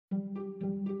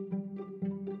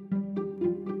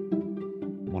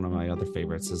my other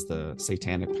favorites is the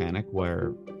Satanic Panic,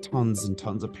 where tons and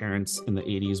tons of parents in the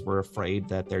 80s were afraid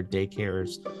that their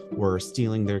daycares were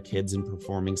stealing their kids and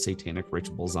performing satanic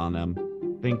rituals on them.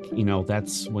 I think,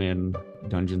 that's when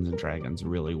Dungeons and Dragons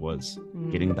really was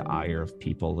getting the ire of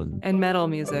people. And metal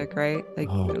music, right?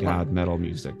 Oh God, metal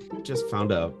music. Just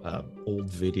found a old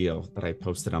video that I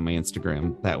posted on my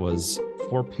Instagram that was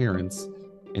for parents,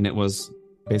 and it was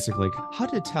basically how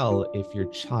to tell if your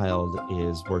child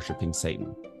is worshiping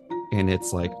Satan. And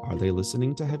it's like, are they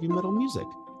listening to heavy metal music?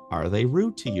 Are they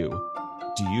rude to you?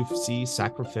 Do you see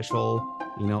sacrificial,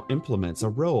 implements, a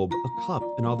robe, a cup,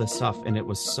 and all this stuff? And it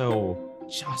was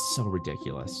just so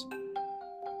ridiculous.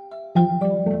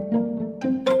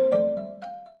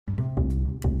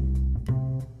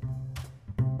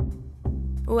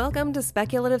 Welcome to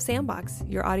Speculative Sandbox,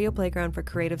 your audio playground for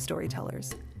creative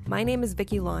storytellers. My name is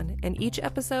Vicky Lawn, and each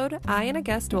episode, I and a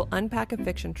guest will unpack a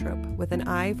fiction trope with an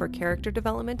eye for character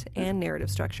development and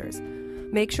narrative structures.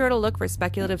 Make sure to look for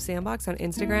Speculative Sandbox on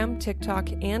Instagram, TikTok,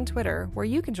 and Twitter, where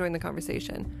you can join the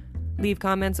conversation. Leave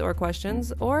comments or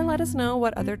questions, or let us know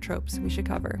what other tropes we should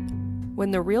cover.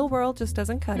 When the real world just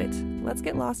doesn't cut it, let's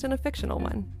get lost in a fictional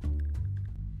one.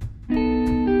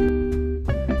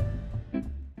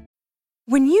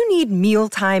 When you need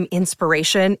mealtime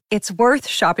inspiration, it's worth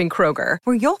shopping Kroger,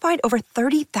 where you'll find over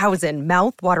 30,000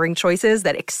 mouth-watering choices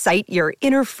that excite your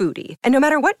inner foodie. And no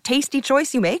matter what tasty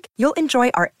choice you make, you'll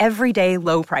enjoy our everyday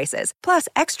low prices, plus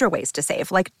extra ways to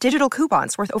save, like digital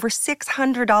coupons worth over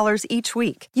 $600 each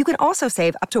week. You can also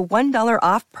save up to $1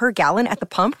 off per gallon at the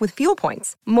pump with fuel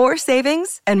points. More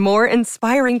savings and more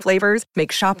inspiring flavors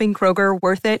make shopping Kroger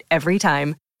worth it every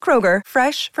time. Kroger,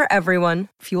 fresh for everyone.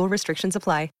 Fuel restrictions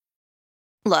apply.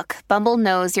 Look, Bumble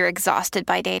knows you're exhausted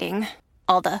by dating.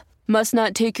 All the, must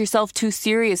not take yourself too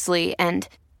seriously, and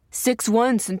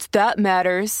 6'1" since that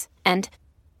matters, and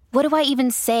what do I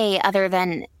even say other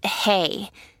than,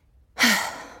 hey?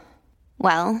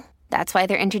 Well, that's why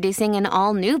they're introducing an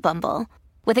all-new Bumble,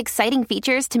 with exciting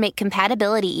features to make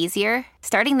compatibility easier,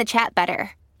 starting the chat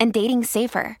better, and dating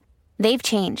safer. They've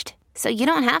changed, so you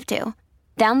don't have to.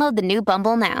 Download the new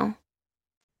Bumble now.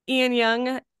 Ian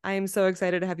Young, I am so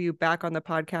excited to have you back on the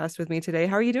podcast with me today.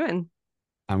 How are you doing?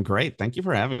 I'm great. Thank you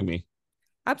for having me.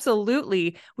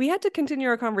 Absolutely. We had to continue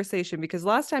our conversation because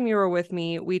last time you were with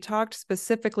me, we talked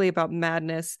specifically about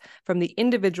madness from the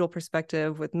individual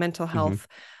perspective with mental health.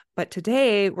 But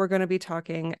today we're going to be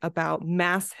talking about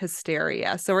mass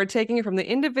hysteria. So we're taking it from the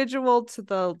individual to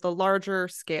the larger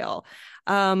scale.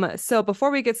 So before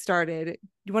we get started,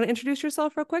 you want to introduce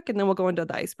yourself real quick and then we'll go into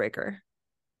the icebreaker.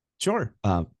 Sure.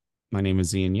 My name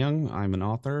is Ian Young. I'm an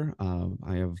author.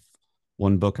 I have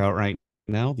one book out right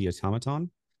now, The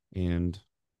Automaton. And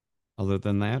other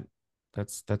than that,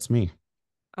 that's me.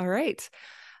 All right.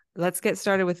 Let's get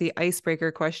started with the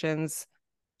icebreaker questions.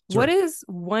 Sure. What is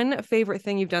one favorite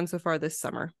thing you've done so far this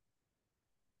summer?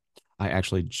 I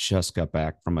actually just got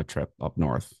back from a trip up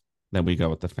north. Then we go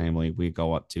with the family. We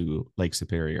go up to Lake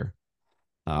Superior,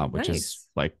 which is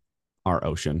like our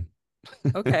ocean.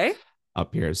 Okay.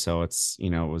 Up here. So it's, it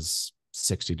was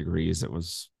 60 degrees. It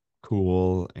was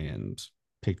cool and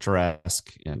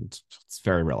picturesque, and it's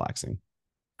very relaxing.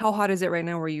 How hot is it right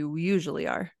now where you usually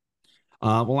are?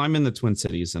 Well, I'm in the Twin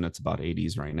Cities and it's about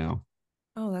 80s right now.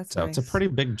 Oh, that's so nice. It's a pretty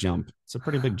big jump.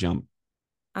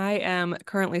 I am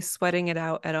currently sweating it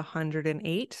out at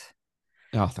 108.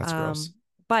 Oh, that's gross.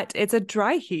 But it's a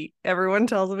dry heat, everyone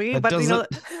tells me. That but doesn't...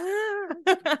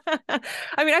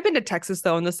 I mean, I've been to Texas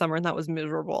though in the summer and that was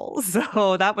miserable.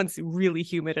 So that one's really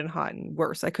humid and hot and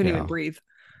worse. I couldn't even breathe.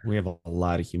 We have a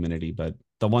lot of humidity, but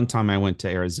the one time I went to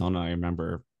Arizona, I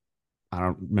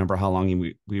don't remember how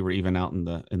long we were even out in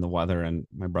the weather, and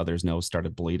my brother's nose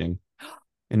started bleeding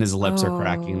and his lips are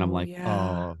cracking. And I'm like,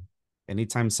 oh,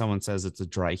 anytime someone says it's a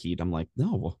dry heat, I'm like,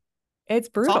 no, it's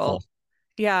brutal. It's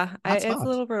yeah, it's a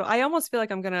little brutal. I almost feel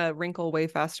like I'm going to wrinkle way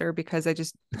faster because I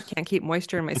just can't keep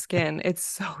moisture in my skin. It's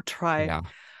so dry. Yeah.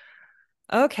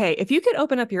 Okay. If you could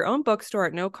open up your own bookstore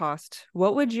at no cost,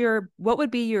 what would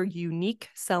be your unique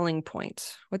selling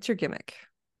point? What's your gimmick?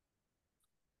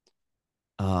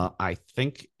 I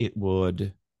think it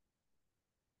would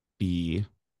be,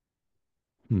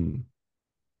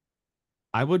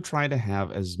 I would try to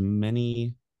have as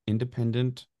many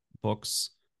independent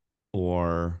books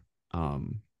or,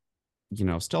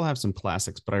 still have some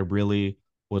classics, but I really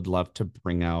would love to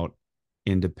bring out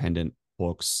independent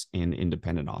books and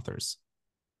independent authors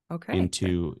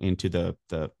into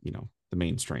the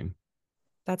mainstream.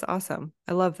 That's awesome.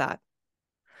 I love that.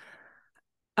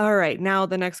 All right. Now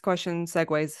the next question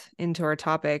segues into our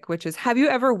topic, which is, have you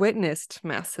ever witnessed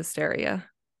mass hysteria?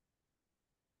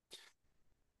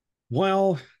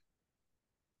 Well,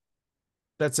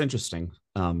 That's interesting.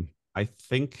 I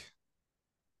think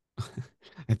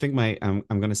I think I'm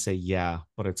gonna say yeah,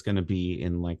 but it's gonna be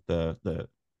in like the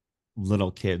little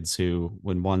kids who,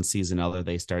 when one sees another,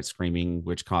 they start screaming,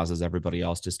 which causes everybody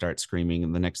else to start screaming,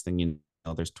 and the next thing you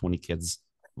know, there's 20 kids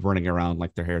running around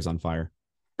like their hair's on fire.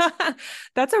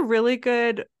 That's a really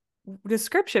good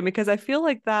description because I feel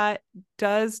like that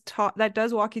does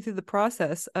walk you through the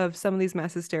process of some of these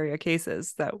mass hysteria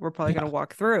cases that we're probably going to Yeah,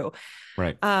 walk through.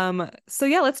 right. So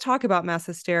yeah, let's talk about mass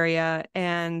hysteria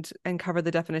and cover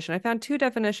the definition. I found two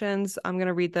definitions. I'm going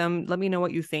to read them. Let me know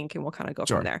what you think, and we'll kind of go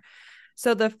from Sure. there.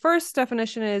 So the first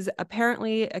definition is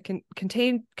apparently a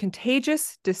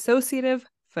contagious dissociative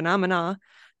phenomena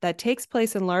that takes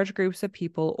place in large groups of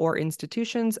people or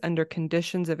institutions under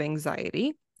conditions of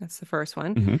anxiety. That's the first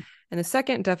one. Mhm. And the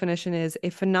second definition is a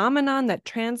phenomenon that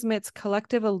transmits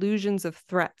collective illusions of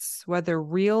threats, whether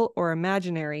real or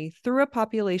imaginary, through a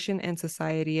population and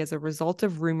society as a result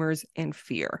of rumors and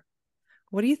fear.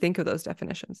 What do you think of those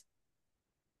definitions?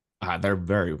 They're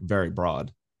very, very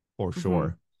broad for Mm-hmm.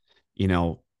 sure. You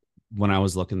know, when I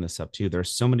was looking this up too,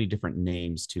 there's so many different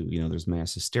names too. There's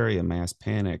mass hysteria, mass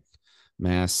panic,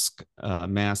 mass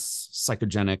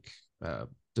psychogenic uh,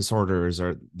 disorders,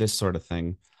 or this sort of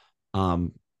thing.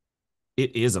 Um,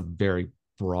 it is a very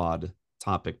broad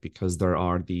topic because there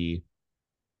are the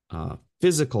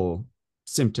physical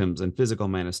symptoms and physical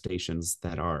manifestations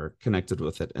that are connected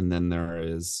with it, and then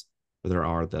there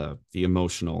are the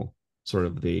emotional, sort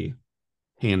of the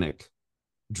panic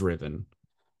driven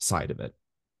side of it.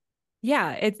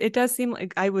 Yeah, it does seem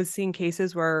like I was seeing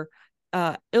cases where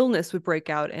illness would break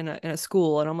out in a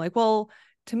school, and I'm like, well,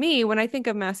 to me, when I think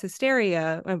of mass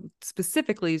hysteria,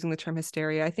 specifically using the term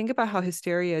hysteria, I think about how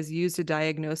hysteria is used to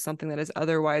diagnose something that is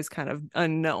otherwise kind of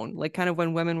unknown, like kind of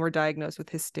when women were diagnosed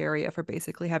with hysteria for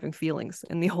basically having feelings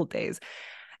in the old days.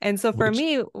 And so for Which,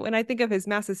 me, when I think of his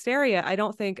mass hysteria, I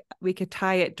don't think we could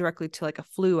tie it directly to like a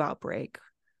flu outbreak.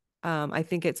 I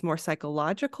think it's more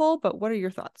psychological, but what are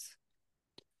your thoughts?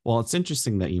 well, it's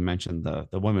interesting that you mentioned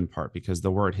the women part, because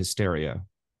the word hysteria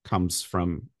comes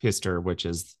from hyster, which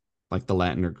is like the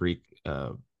Latin or Greek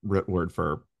root word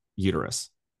for uterus.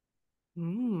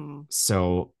 Mm.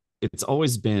 So it's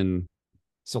always been,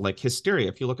 so like hysteria.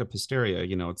 If you look up hysteria,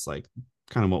 it's like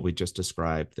kind of what we just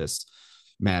described, this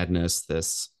madness,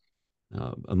 this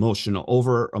emotional,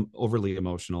 overly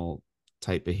emotional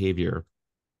type behavior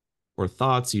or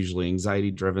thoughts, usually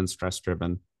anxiety driven, stress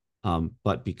driven.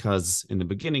 But because in the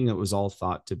beginning it was all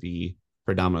thought to be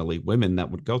predominantly women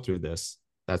that would go through this,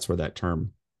 that's where that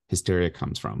term hysteria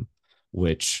comes from,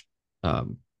 which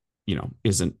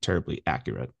isn't terribly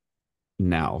accurate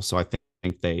now. So I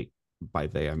think by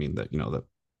they I mean that the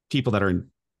people that are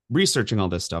researching all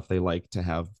this stuff, they like to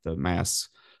have the mass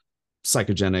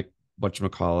psychogenic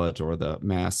whatchamacallit, or the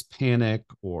mass panic,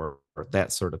 or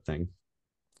that sort of thing,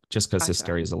 just because Gotcha.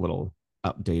 hysteria is a little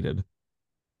outdated.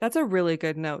 That's a really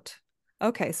good note.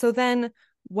 Okay, so then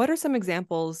what are some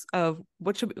examples of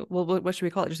what should we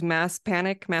call it? Just mass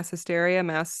panic, mass hysteria,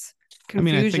 mass I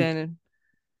mean, I think, confusion.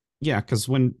 yeah, because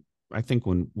when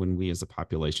we as a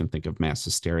population think of mass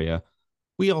hysteria,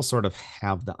 we all sort of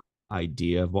have the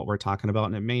idea of what we're talking about,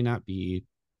 and it may not be,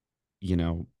 you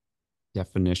know,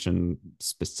 definition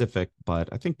specific, but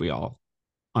I think we all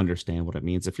understand what it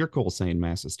means. If you're cool saying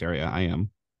mass hysteria, I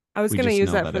am. I was We going to just use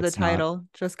know that that for the it's not. title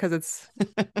just because it's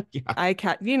Yeah, I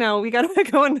cat. We got to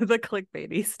go into the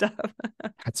clickbaity stuff.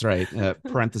 that's right.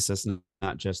 Parenthesis,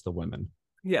 not just the women.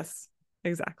 Yes,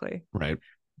 exactly. Right.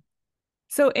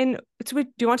 Do you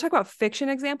want to talk about fiction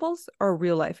examples or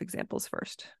real life examples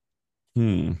first?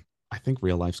 Hmm. I think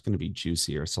real life's going to be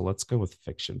juicier. So let's go with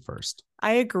fiction first.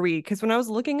 I agree because when I was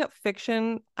looking up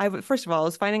fiction, first of all, I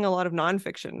was finding a lot of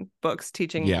nonfiction books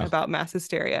teaching Yeah. about mass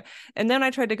hysteria, and then I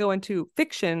tried to go into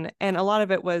fiction, and a lot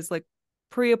of it was like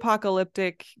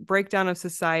pre-apocalyptic breakdown of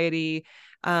society,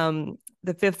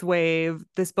 the fifth wave.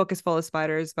 This book is full of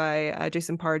spiders by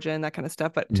Jason Pargin, that kind of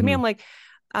stuff. But to me, I'm Mhm. like,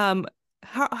 um,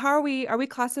 how are we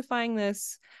classifying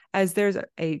this as there's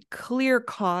a clear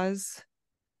cause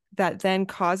that then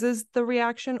causes the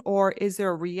reaction, or is there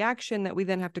a reaction that we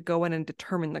then have to go in and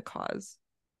determine the cause?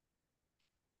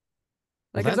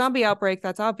 Well, Like a that's, zombie outbreak,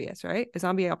 that's obvious, right? A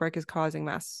zombie outbreak is causing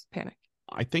mass panic.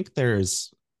 I think I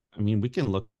mean, we can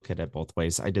look at it both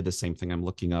ways. I did the same thing. I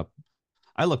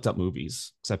looked up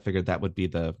movies because I figured that would be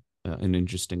an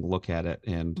interesting look at it.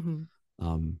 And Mm-hmm.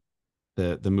 um,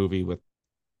 the movie with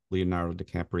Leonardo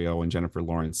DiCaprio and Jennifer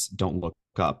Lawrence, Don't Look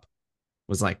Up,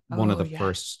 was like one of Oh the yeah.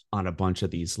 first on a bunch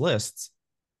of these lists.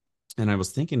 And I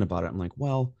was thinking about it. I'm like,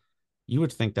 well, you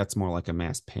would think that's more like a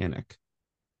mass panic,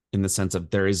 in the sense of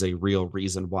there is a real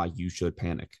reason why you should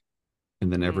panic.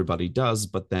 and then Mhm. everybody does,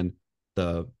 but then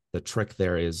the trick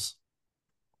there is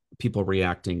people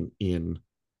reacting in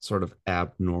sort of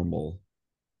abnormal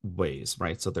ways,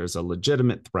 right? So there's a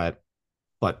legitimate threat,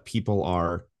 but people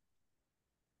are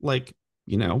like,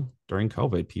 during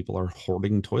COVID, people are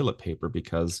hoarding toilet paper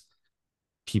because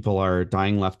people are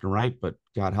dying left and right, but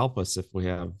God help us if we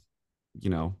have,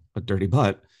 a dirty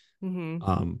butt. Mhm.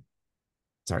 Um,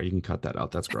 sorry, you can cut that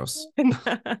out. That's gross. You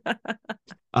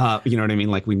know what I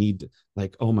mean? Like we need,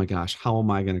 like, oh my gosh, how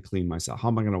am I going to clean myself? How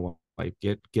am I going to wipe?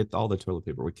 Get all the toilet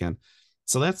paper we can.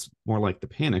 So that's more like the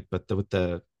panic, but with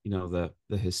the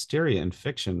hysteria in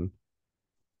fiction,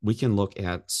 we can look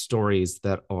at stories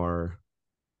that are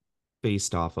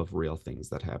based off of real things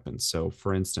that happen. So,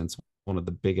 for instance, one of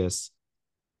the biggest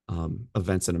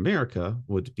events in America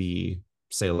would be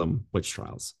Salem witch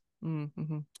trials.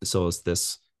 Mm-hmm. So it's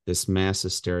this mass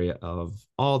hysteria of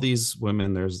all these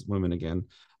women. There's women again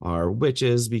are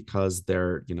witches because they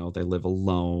live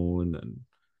alone, and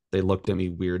they looked at me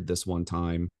weird this one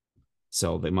time,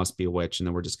 so they must be a witch, and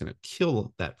then we're just going to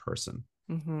kill that person.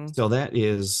 Mm-hmm. So that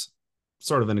is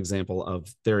sort of an example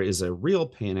of there is a real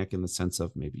panic in the sense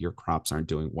of maybe your crops aren't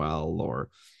doing well or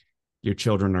your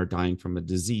children are dying from a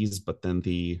disease, but then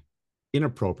the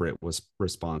inappropriate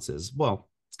response is, well,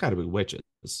 it's got to be witches.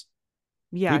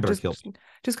 We Yeah, better kill people.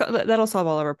 that'll solve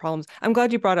all of our problems. I'm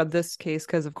glad you brought up this case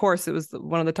because, of course, it was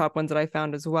one of the top ones that I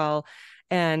found as well.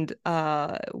 And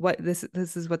what this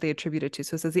is what they attribute it to.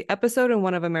 So it says the episode in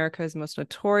one of America's most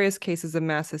notorious cases of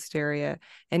mass hysteria,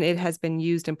 and it has been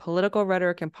used in political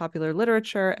rhetoric and popular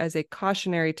literature as a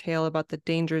cautionary tale about the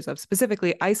dangers of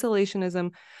specifically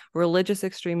isolationism, religious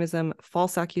extremism,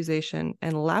 false accusation,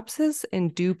 and lapses in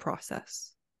due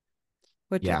process,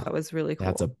 which I Yeah, thought was really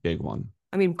that's a cool. big one.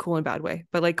 I mean, cool in a bad way,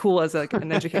 but like cool as like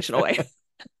an educational way.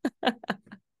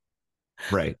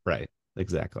 Right,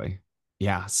 exactly.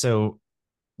 Yeah, so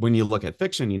when you look at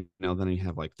fiction, then you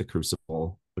have like The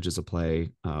Crucible, which is a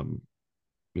play.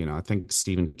 I think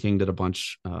Stephen King did a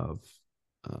bunch of.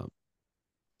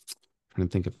 Trying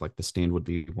to think if like The Stand would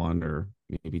be one, or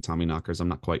maybe Tommy Knockers. I'm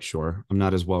not quite sure. I'm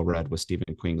not as well read with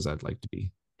Stephen King as I'd like to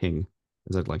be. King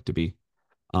as I'd like to be.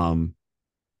 Um,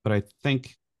 but I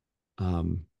think,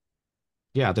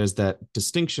 yeah, there's that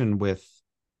distinction with,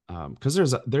 because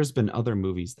there's been other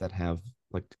movies that have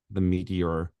like the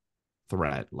meteor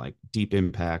threat, like Deep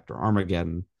Impact or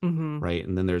Armageddon, Mm-hmm. right?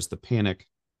 And then there's the panic.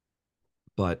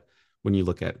 But when you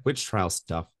look at witch trial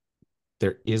stuff,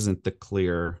 there isn't the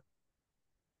clear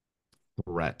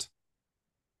threat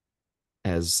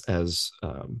as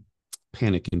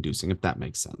panic inducing, if that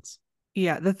makes sense.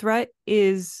 Yeah, the threat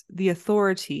is the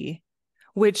authority,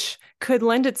 which could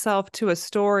lend itself to a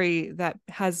story that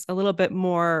has a little bit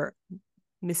more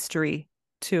mystery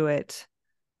to it.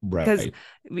 Because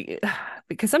Right,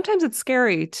 because sometimes it's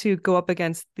scary to go up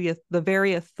against the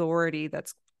very authority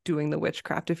that's doing the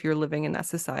witchcraft if you're living in that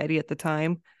society at the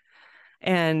time.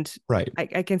 And right,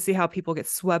 I can see how people get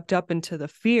swept up into the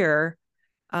fear,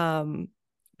 um,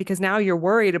 because now you're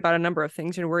worried about a number of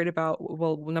things. You're worried about,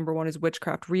 well, number one, is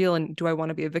witchcraft real, and do I want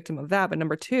to be a victim of that? But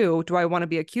number two, do I want to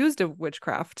be accused of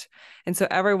witchcraft? And so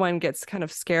everyone gets kind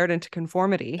of scared into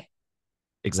conformity.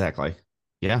 exactly.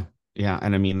 Yeah,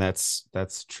 and I mean that's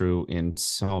true in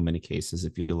so many cases.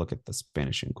 If you look at the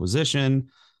Spanish Inquisition,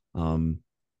 um,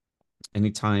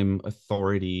 anytime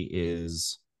authority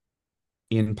is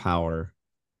in power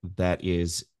that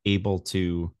is able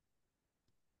to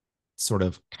sort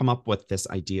of come up with this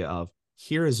idea of,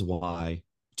 here is why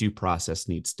due process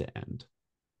needs to end.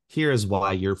 Here is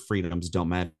why your freedoms don't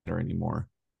matter anymore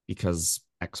because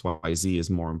XYZ is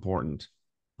more important.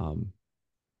 Um,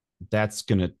 that's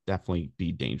going to definitely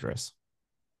be dangerous.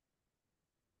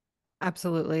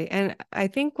 Absolutely. And I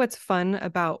think what's fun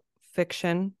about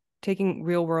fiction, taking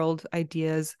real world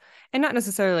ideas and not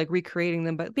necessarily like recreating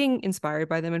them, but being inspired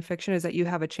by them in fiction, is that you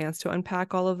have a chance to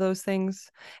unpack all of those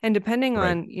things. And depending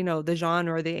Right, on, the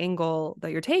genre or the angle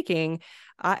that you're taking,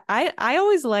 I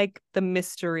always like the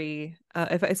mystery,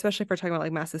 especially if we're talking about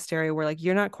like mass hysteria, where like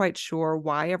you're not quite sure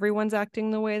why everyone's acting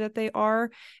the way that they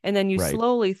are. And then you right,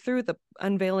 slowly, through the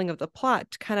unveiling of the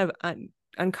plot, kind of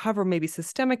uncover maybe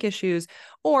systemic issues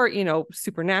or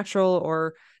supernatural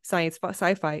or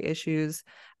sci-fi issues.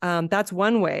 That's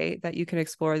one way that you can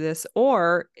explore this.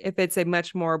 Or if it's a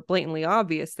much more blatantly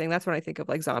obvious thing, that's when I think of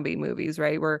like zombie movies,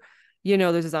 right, where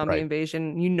there's a zombie right.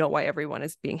 invasion, why everyone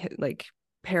is being like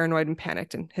paranoid and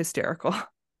panicked and hysterical.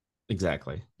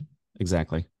 Exactly.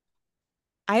 Exactly.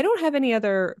 I don't have any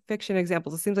other fiction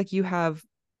examples. It seems like you have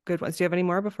good ones. Do you have any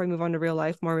more before we move on to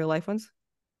more real life ones?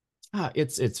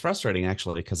 It's frustrating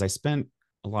actually because I spent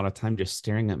a lot of time just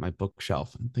staring at my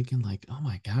bookshelf and thinking like, oh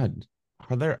my God,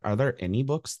 are there any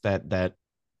books that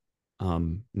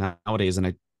nowadays, and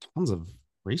I tons of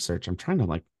research, I'm trying to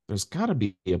like, there's got to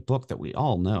be a book that we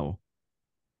all know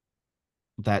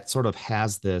that sort of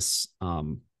has this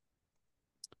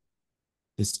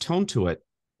tone to it.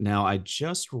 Now, I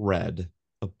just read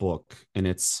a book, and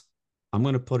I'm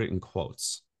going to put it in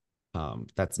quotes.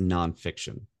 That's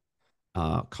nonfiction,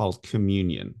 called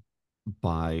Communion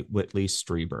by Whitley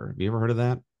Strieber. Have you ever heard of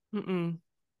that? Mm-mm.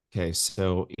 Okay,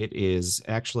 so it is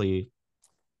actually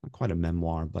not quite a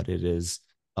memoir, but it is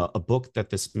a book that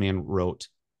this man wrote,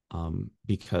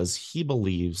 because he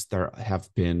believes there have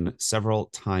been several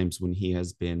times when he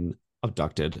has been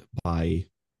abducted by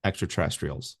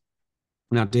extraterrestrials.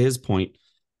 Now, to his point,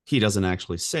 he doesn't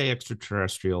actually say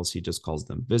extraterrestrials, he just calls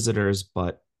them visitors,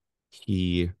 but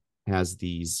he has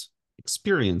these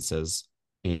experiences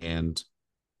and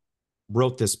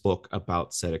wrote this book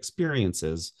about said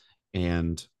experiences.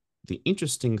 And the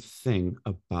interesting thing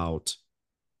about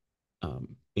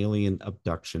alien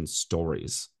abduction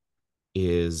stories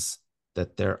is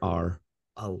that there are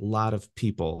a lot of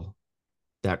people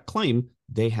that claim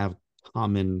they have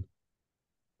common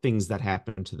things that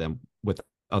happen to them with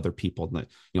other people. That,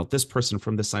 this person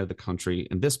from this side of the country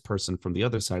and this person from the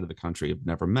other side of the country have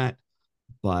never met,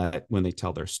 but when they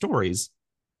tell their stories,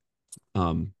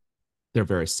 they're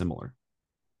very similar.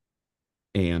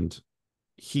 And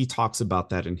he talks about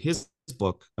that in his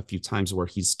book a few times, where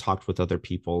he's talked with other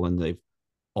people and they've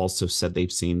also said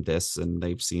they've seen this and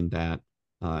they've seen that.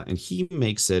 And he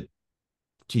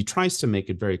tries to make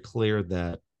it very clear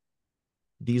that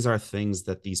these are things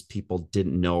that these people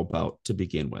didn't know about to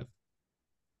begin with.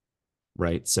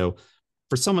 Right. So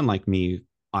for someone like me,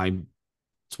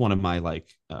 it's one of my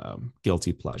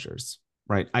guilty pleasures.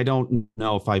 Right. I don't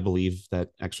know if I believe that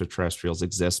extraterrestrials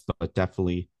exist, but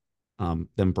definitely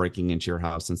them breaking into your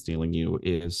house and stealing you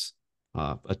is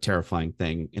a terrifying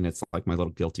thing. And it's like my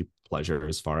little guilty pleasure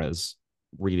as far as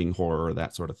reading horror,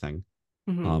 that sort of thing.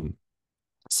 Mm-hmm.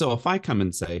 So if I come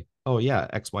and say, oh yeah,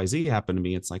 XYZ happened to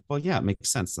me, it's like, well, yeah, it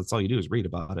makes sense. That's all you do is read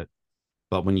about it.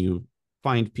 But when you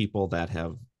find people that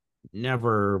have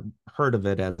never heard of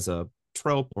it as a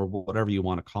trope or whatever you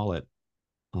want to call it,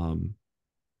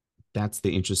 that's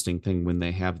the interesting thing, when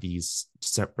they have these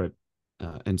separate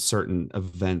and certain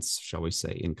events, shall we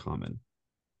say, in common.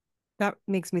 That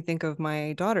makes me think of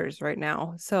my daughters right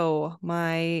now. So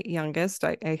my youngest,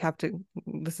 I have to,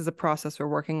 this is a process we're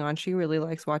working on. She really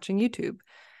likes watching YouTube.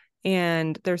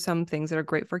 And there's some things that are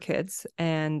great for kids.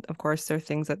 And of course, there are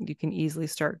things that you can easily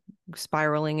start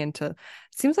spiraling into. It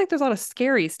seems like there's a lot of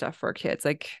scary stuff for kids,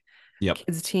 like Yep.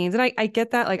 kids, teens. And I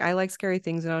get that. Like I like scary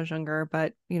things when I was younger,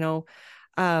 but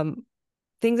um,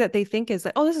 things that they think is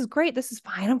like, oh, this is great. This is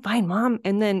fine. I'm fine, mom.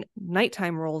 And then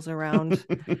nighttime rolls around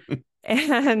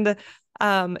and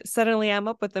suddenly I'm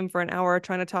up with them for an hour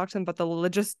trying to talk to them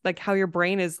about just like how your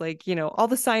brain is like, all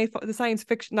the science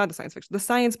fiction, not the science fiction, the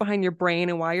science behind your brain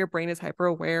and why your brain is hyper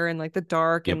aware and like the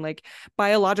dark Yep. and like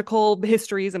biological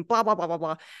histories and blah blah blah blah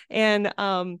blah. And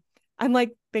I'm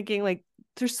like thinking like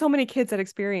there's so many kids that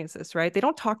experience this, right? They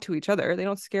don't talk to each other, they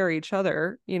don't scare each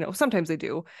other, sometimes they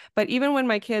do, but even when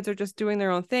my kids are just doing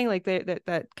their own thing, like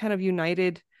that kind of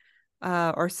united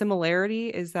or similarity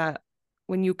is that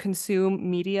when you consume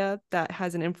media that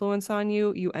has an influence on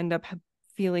you, you end up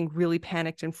feeling really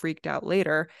panicked and freaked out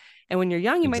later. And when you're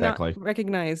young, you might not Exactly.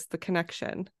 recognize the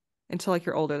connection until like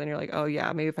you're older. Then you're like, oh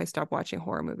yeah, maybe if I stop watching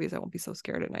horror movies, I won't be so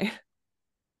scared at night.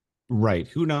 Right.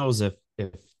 Who knows if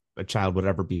a child would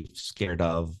ever be scared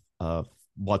of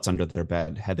what's under their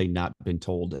bed had they not been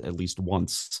told at least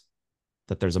once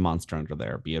that there's a monster under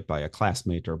there, be it by a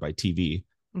classmate or by TV,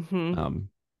 Mm-hmm.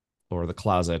 or the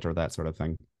closet or that sort of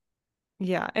thing.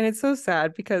 Yeah. And it's so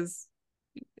sad because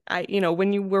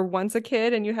when you were once a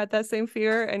kid and you had that same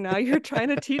fear and now you're trying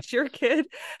to teach your kid.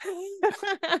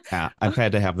 Yeah, I've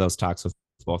had to have those talks with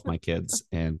both my kids,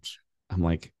 and I'm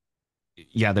like,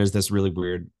 yeah, there's this really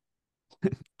weird,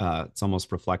 it's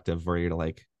almost reflective where you're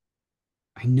like,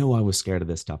 I know I was scared of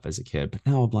this stuff as a kid, but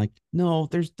now I'm like, no,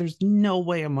 there's no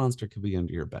way a monster could be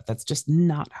under your bed. That's just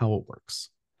not how it works.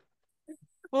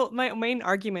 Well, my main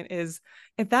argument is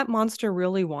if that monster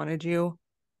really wanted you,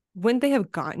 wouldn't they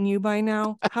have gotten you by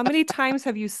now? How many times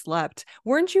have you slept?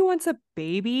 Weren't you once a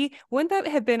baby? Wouldn't that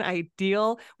have been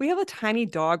ideal? We have a tiny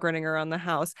dog running around the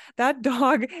house. That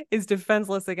dog is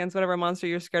defenseless against whatever monster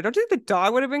you're scared. Don't you think the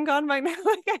dog would have been gone by now?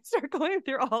 Like I start going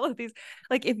through all of these.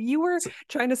 Like if you were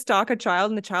trying to stalk a child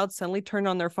and the child suddenly turned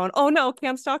on their phone, oh no,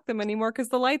 can't stalk them anymore because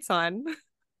the light's on.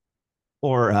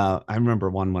 Or I remember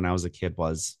one when I was a kid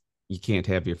was, you can't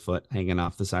have your foot hanging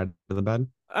off the side of the bed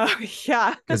Oh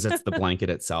yeah. because it's the blanket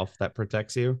itself that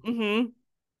protects you.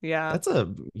 Mm-hmm. Yeah.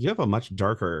 You have a much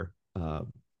darker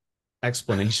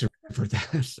explanation for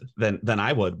that than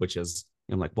I would, which is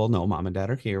I'm like, well, no, mom and dad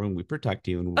are here and we protect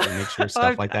you and we make sure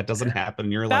stuff like that doesn't happen.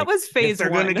 And you're That like, was if phase they're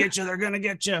one. gonna get you, they're gonna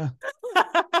get you.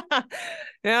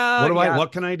 Yeah.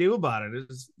 What can I do about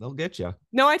it? They'll get you.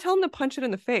 No, I tell him to punch it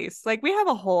in the face. Like we have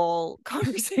a whole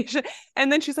conversation.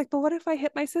 And then she's like, but what if I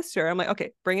hit my sister? I'm like,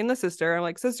 okay, bring in the sister. I'm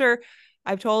like, sister,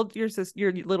 I've told your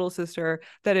little sister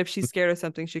that if she's scared of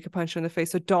something, she could punch her in the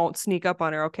face. So don't sneak up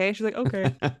on her. Okay. She's like,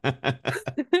 okay.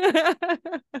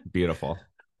 Beautiful.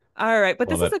 All right. But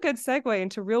Love this is it. a good segue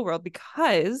into real world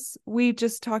because we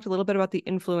just talked a little bit about the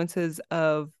influences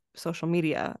of social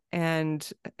media and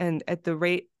at the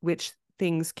rate which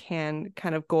things can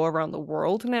kind of go around the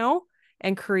world now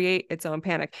and create its own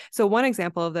panic. So one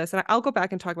example of this, and I'll go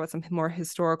back and talk about some more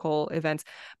historical events,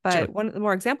 but Sure. one the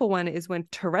more example one is when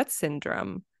Tourette's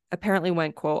syndrome apparently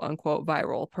went quote unquote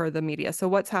viral per the media. So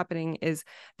what's happening is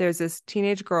there's this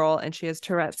teenage girl and she has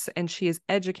Tourette's and she is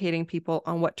educating people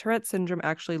on what Tourette's syndrome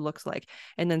actually looks like.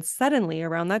 And then suddenly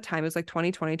around that time, it was like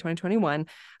 2020, 2021,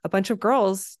 a bunch of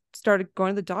girls started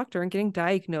going to the doctor and getting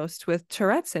diagnosed with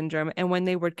Tourette's syndrome. And when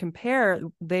they would compare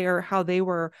how they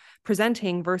were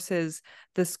presenting versus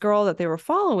this girl that they were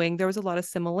following, there was a lot of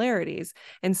similarities.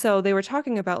 And so they were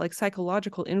talking about like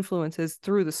psychological influences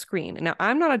through the screen. Now,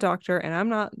 I'm not a doctor and I'm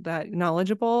not that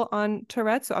knowledgeable on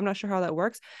Tourette's, so I'm not sure how that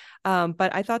works.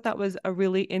 But I thought that was a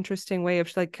really interesting way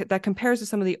of like that compares to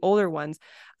some of the older ones.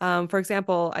 For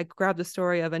example, I grabbed the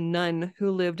story of a nun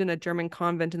who lived in a German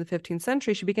convent in the 15th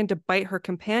century. She began to bite her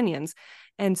companions.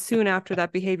 And soon after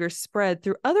that behavior spread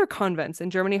through other convents in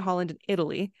Germany, Holland, and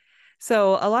Italy.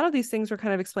 So a lot of these things were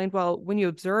kind of explained, well, when you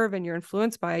observe and you're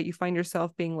influenced by it, you find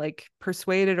yourself being like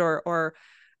persuaded or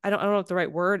I don't know what the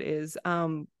right word is,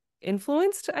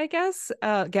 influenced, I guess.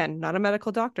 Again, not a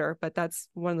medical doctor, but that's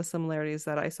one of the similarities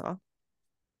that I saw.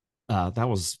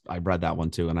 I read that one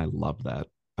too, and I love that.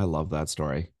 I love that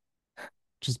story.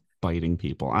 Just biting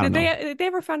people. I don't Did know. they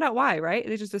ever found out why, right?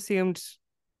 They just assumed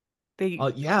they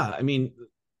Yeah. I mean,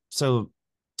 so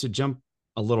to jump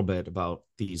a little bit about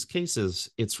these cases,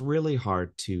 it's really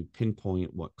hard to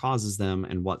pinpoint what causes them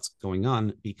and what's going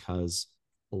on because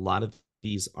a lot of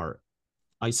these are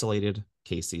isolated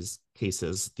cases.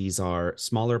 These are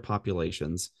smaller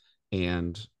populations,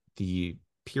 and the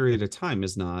period of time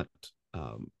is not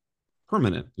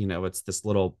permanent. It's this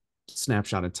little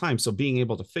snapshot in time. So being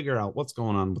able to figure out what's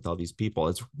going on with all these people,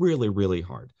 it's really, really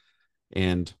hard.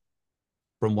 And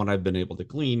from what I've been able to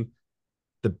glean,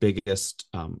 the biggest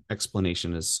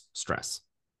explanation is stress.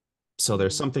 So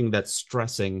there's something that's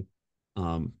stressing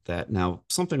that now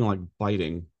something like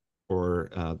biting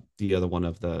or the other one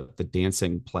of the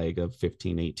dancing plague of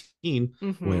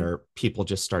 1518, where people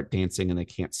just start dancing and they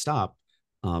can't stop.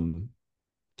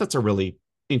 That's a really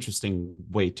interesting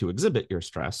way to exhibit your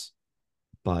stress.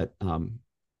 But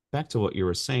back to what you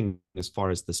were saying, as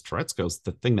far as this Tourette's goes,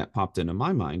 the thing that popped into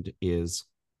my mind is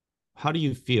how do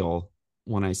you feel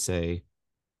when I say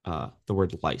the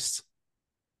word lice?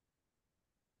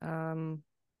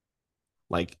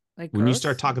 Like like when you gross.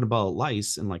 start talking about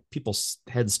lice and like people's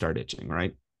heads start itching,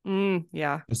 right?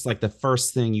 Yeah. It's like the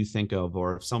first thing you think of,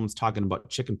 or if someone's talking about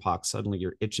chicken pox, suddenly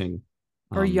you're itching.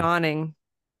 Or yawning.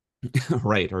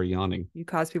 Right, or yawning. You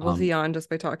cause people to yawn just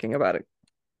by talking about it.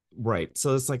 Right.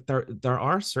 So it's like there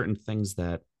are certain things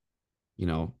that,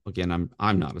 again,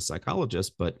 I'm not a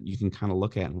psychologist, but you can kind of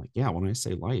look at and like, yeah, when I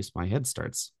say lice, my head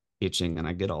starts itching and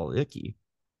I get all icky.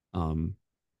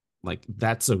 Like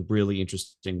that's a really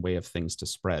interesting way of things to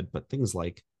spread. But things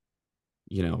like,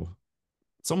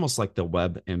 it's almost like the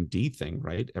WebMD thing,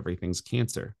 right? Everything's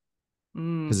cancer.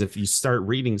 Because if you start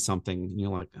reading something,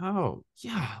 you're like, oh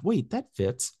yeah, wait, that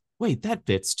fits. Wait, that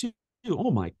fits too.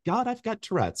 Oh my God, I've got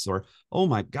Tourette's, or oh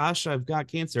my gosh, I've got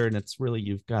cancer, and it's really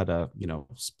you've got a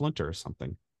splinter or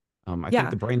something. I think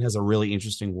the brain has a really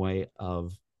interesting way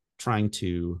of trying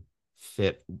to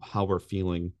fit how we're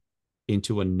feeling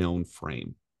into a known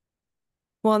frame.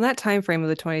 Well, and that time frame of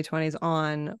the 2020s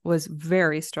on was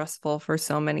very stressful for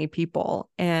so many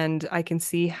people, and I can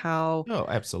see how Oh,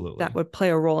 absolutely. that would play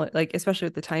a role, like especially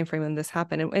at the time frame when this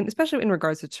happened, and especially in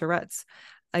regards to Tourette's.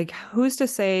 Like, who's to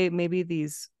say maybe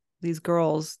these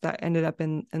girls that ended up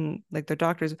in like their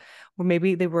doctors, or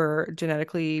maybe they were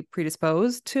genetically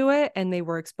predisposed to it and they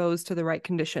were exposed to the right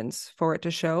conditions for it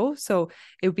to show. So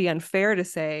it would be unfair to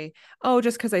say, oh,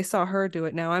 just because I saw her do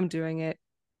it, now I'm doing it.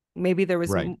 Maybe there was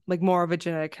Right. like more of a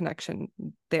genetic connection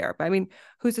there. But I mean,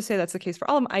 who's to say that's the case for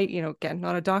all of them? Again,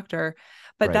 not a doctor,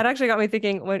 but that Right. actually got me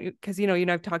thinking because,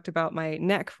 I've talked about my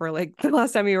neck for like the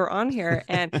last time you were on here,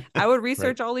 and I would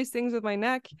research Right. all these things with my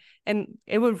neck, and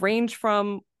it would range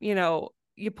from,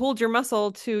 you pulled your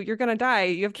muscle to, you're going to die,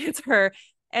 you have cancer.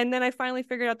 And then I finally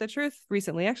figured out the truth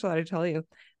recently. Actually, I had to tell you.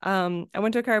 I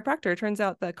went to a chiropractor. It turns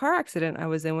out the car accident I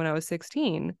was in when I was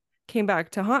 16 came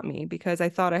back to haunt me because I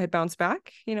thought I had bounced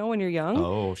back, when you're young.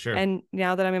 Oh, sure. And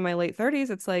now that I'm in my late 30s,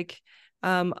 it's like,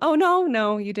 oh,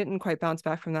 no, you didn't quite bounce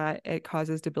back from that. It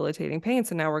causes debilitating pain.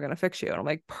 So now we're going to fix you. And I'm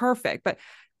like, perfect. But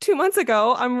 2 months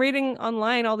ago, I'm reading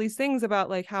online all these things about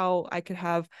like how I could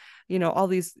have, all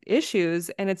these issues,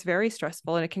 and it's very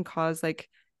stressful, and it can cause like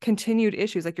continued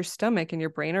issues, like your stomach and your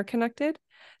brain are connected.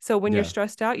 So when you're Yeah.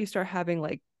 stressed out, you start having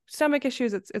like stomach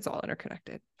issues. It's all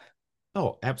interconnected.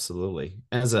 Oh, absolutely.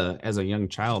 As a young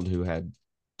child who had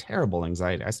terrible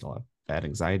anxiety, I still have bad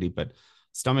anxiety, but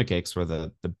stomach aches were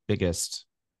the biggest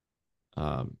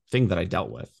thing that I dealt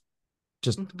with,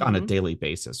 just on a Mm-hmm. daily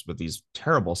basis with these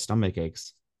terrible stomach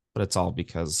aches. But it's all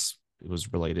because it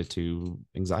was related to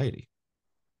anxiety.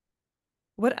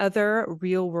 What other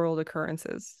real world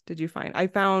occurrences did you find? I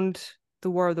found the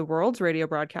War of the Worlds radio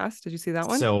broadcast. Did you see that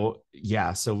one? So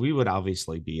yeah, so we would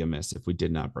obviously be amiss if we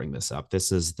did not bring this up.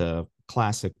 This is the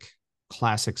classic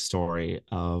story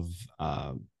of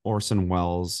Orson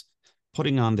Welles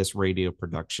putting on this radio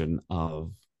production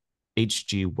of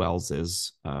H.G.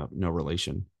 Wells's no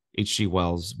relation, H.G.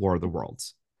 Wells' War of the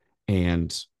Worlds.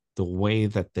 And the way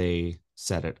that they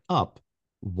set it up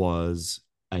was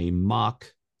a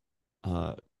mock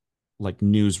uh, like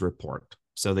news report.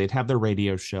 So they'd have their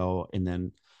radio show, and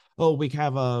then, oh, we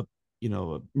have a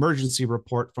emergency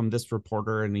report from this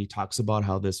reporter, and he talks about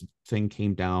how this thing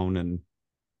came down. And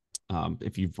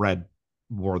if you've read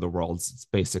War of the Worlds, it's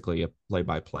basically a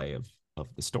play-by-play of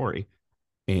the story.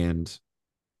 And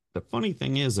the funny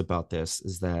thing is about this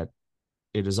is that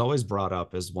it is always brought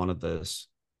up as one of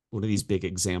these big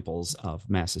examples of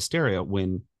mass hysteria,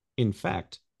 when in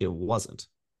fact it wasn't.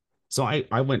 So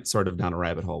I went sort of down a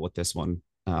rabbit hole with this one,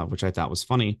 which I thought was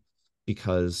funny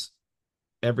because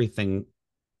everything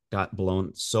got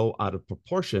blown so out of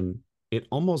proportion, it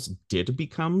almost did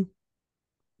become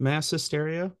mass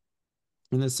hysteria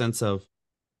in the sense of,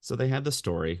 so they had the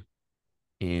story,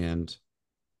 and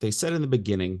they said in the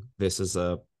beginning, this is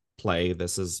a play,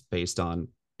 this is based on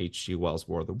H.G. Wells'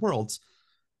 War of the Worlds.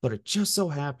 But it just so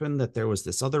happened that there was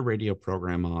this other radio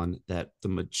program on that the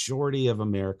majority of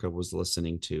America was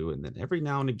listening to. And then every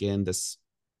now and again, this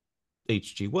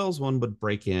H.G. Wells one would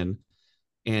break in,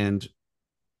 and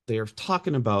they're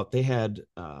talking about, they had,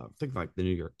 I think like the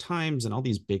New York Times and all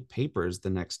these big papers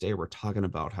the next day were talking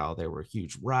about how there were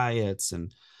huge riots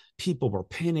and people were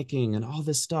panicking and all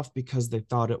this stuff because they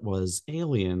thought it was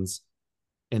aliens.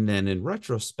 And then in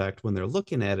retrospect, when they're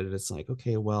looking at it, it's like,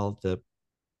 okay, well, the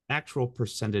actual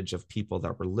percentage of people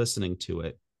that were listening to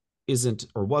it isn't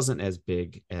or wasn't as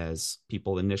big as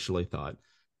people initially thought.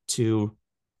 To,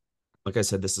 like I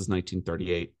said, this is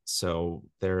 1938, so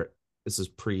this is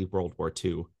pre-World War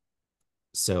II.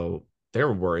 So they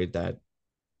were worried that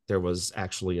there was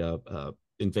actually a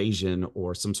invasion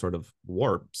or some sort of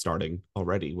war starting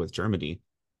already with Germany.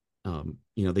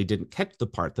 They didn't catch the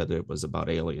part that it was about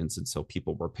aliens, and so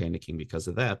people were panicking because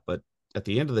of that. But at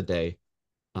the end of the day,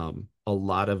 a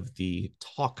lot of the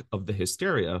talk of the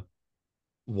hysteria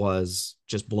was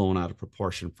just blown out of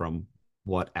proportion from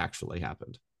what actually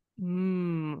happened.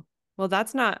 Well,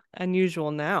 that's not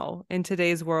unusual now in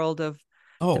today's world of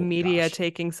the Oh media gosh.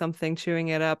 taking something, chewing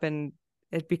it up, and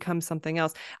it becomes something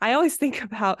else. I always think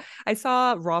about, I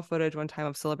saw raw footage one time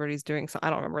of celebrities doing so, I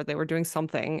don't remember, they were doing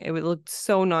something. It looked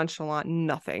so nonchalant,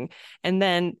 nothing. And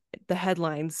then the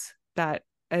headlines that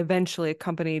eventually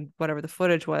accompanied whatever the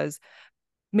footage was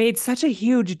made such a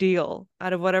huge deal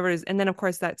out of whatever it is. And then, of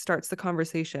course, that starts the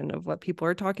conversation of what people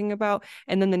are talking about.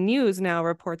 And then the news now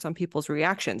reports on people's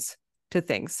reactions to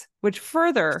things, which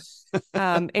further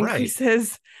Right.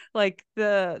 increases like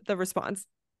the response.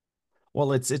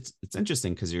 Well, it's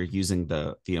interesting because you're using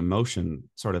the emotion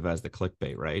sort of as the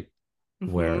clickbait, right?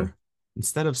 Mm-hmm. Where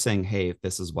instead of saying, hey,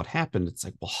 this is what happened, it's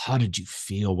like, well, how did you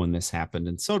feel when this happened?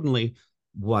 And suddenly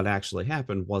what actually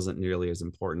happened wasn't nearly as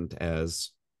important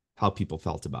as how people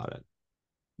felt about it,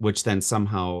 which then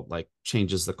somehow like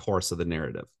changes the course of the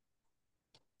narrative.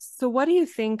 So, what do you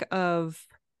think of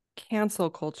cancel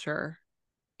culture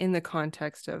in the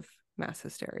context of mass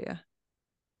hysteria?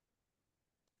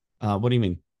 What do you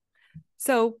mean?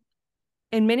 So,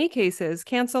 in many cases,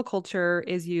 cancel culture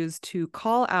is used to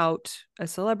call out a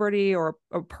celebrity or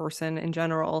a person in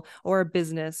general or a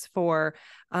business for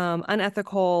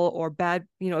unethical or bad,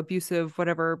 abusive,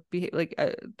 whatever.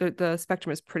 The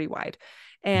spectrum is pretty wide.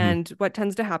 Mm-hmm. And what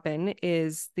tends to happen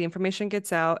is the information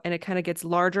gets out and it kind of gets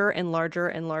larger and larger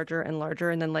and larger and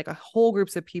larger. And then like a whole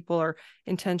groups of people are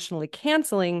intentionally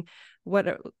canceling what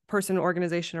a person,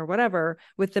 organization, or whatever,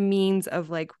 with the means of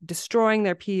like destroying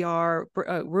their PR,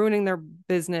 ruining their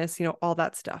business, all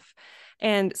that stuff.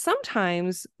 And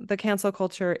sometimes the cancel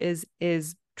culture is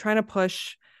trying to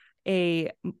push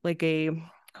a like a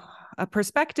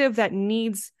perspective that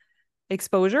needs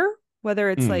exposure,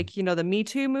 whether it's like, the Me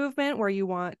Too movement, where you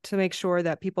want to make sure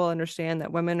that people understand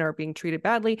that women are being treated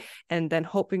badly and then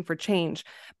hoping for change.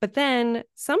 But then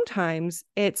sometimes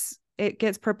it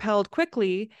gets propelled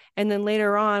quickly. And then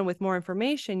later on, with more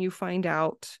information, you find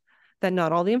out that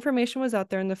not all the information was out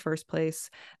there in the first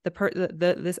place.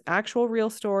 This actual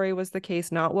real story was the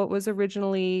case, not what was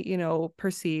originally,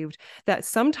 perceived. That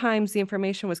sometimes the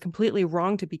information was completely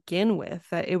wrong to begin with.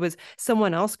 That it was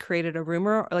someone else created a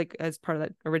rumor, like as part of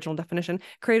that original definition,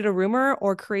 created a rumor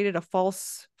or created a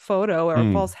false photo or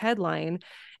a false headline,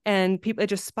 and it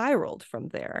just spiraled from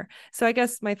there. So I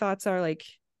guess my thoughts are like,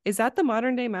 is that the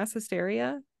modern day mass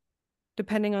hysteria,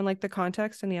 depending on like the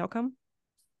context and the outcome?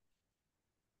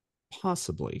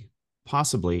 Possibly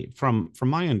from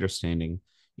my understanding,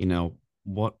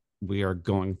 what we are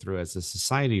going through as a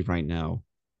society right now,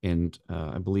 and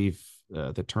I believe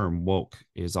the term woke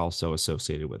is also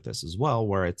associated with this as well,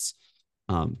 where it's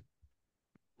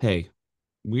hey,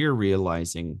 we're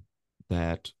realizing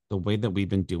that the way that we've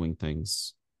been doing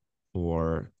things,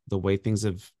 or the way things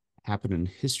have happened in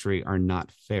history, are not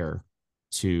fair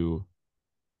to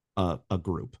a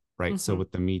group, right? So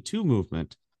with the Me Too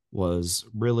movement, was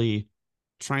really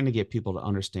trying to get people to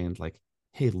understand, like,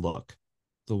 hey, look,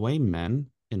 the way men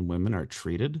and women are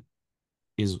treated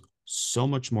is so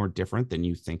much more different than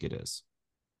you think it is,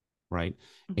 right?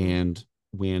 And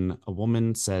when a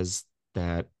woman says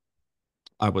that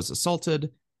I was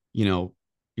assaulted, your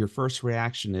first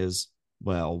reaction is,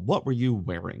 well, what were you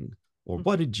wearing? Or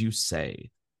what did you say?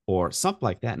 Or something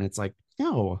like that. And it's like,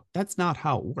 no, that's not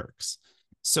how it works.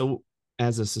 So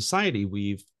as a society,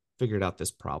 we've figured out this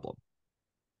problem.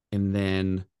 And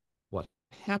then what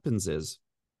happens is,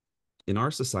 in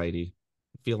our society,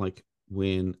 I feel like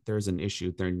when there's an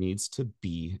issue, there needs to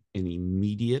be an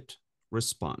immediate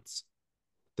response.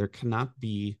 There cannot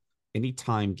be any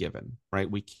time given,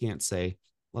 right? We can't say,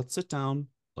 let's sit down,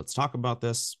 let's talk about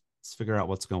this, let's figure out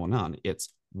what's going on. It's,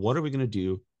 what are we going to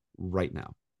do right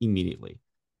now, immediately?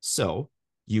 So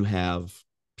you have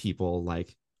people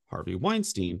like Harvey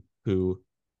Weinstein, who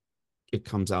it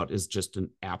comes out is just an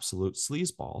absolute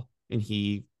sleazeball, and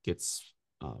he gets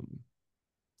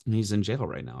he's in jail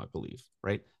right now, I believe,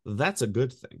 right? That's a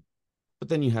good thing. But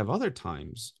then you have other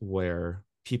times where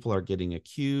people are getting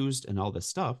accused and all this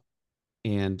stuff,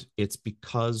 and it's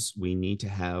because we need to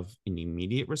have an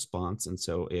immediate response. And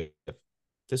so if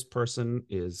this person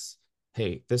is,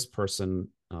 hey, this person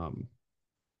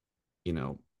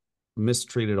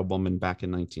mistreated a woman back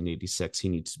in 1986, he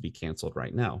needs to be canceled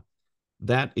right now.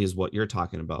 That is what you're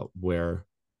talking about, where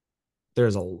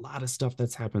there's a lot of stuff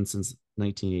that's happened since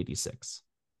 1986,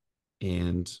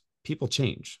 and people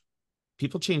change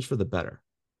for the better.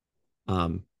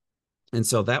 And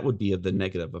so that would be the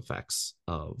negative effects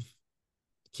of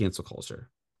cancel culture.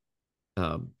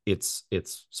 It's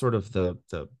sort of the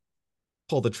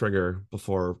pull the trigger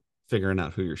before figuring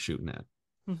out who you're shooting at.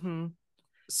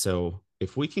 So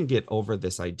if we can get over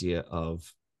this idea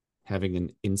of having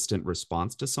an instant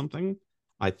response to something,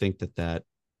 I think that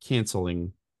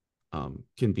canceling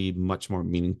can be much more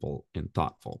meaningful and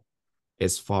thoughtful.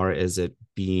 As far as it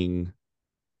being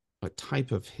a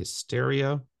type of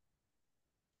hysteria,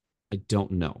 I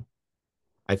don't know.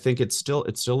 I think it's still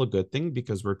a good thing,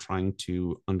 because we're trying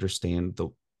to understand the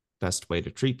best way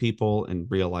to treat people and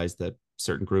realize that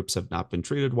certain groups have not been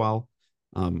treated well.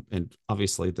 And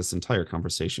obviously, this entire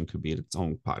conversation could be its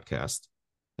own podcast.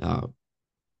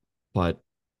 But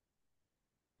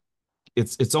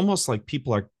it's almost like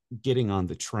people are getting on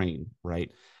the train,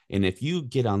 right? And if you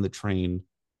get on the train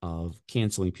of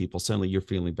canceling people, suddenly you're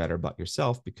feeling better about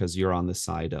yourself because you're on the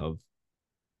side of,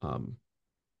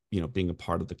 being a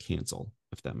part of the cancel,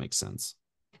 if that makes sense.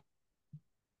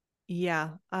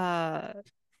 Yeah.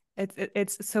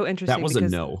 It's so interesting. That was a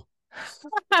no.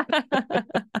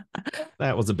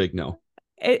 That was a big no.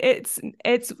 It's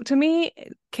to me,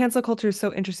 cancel culture is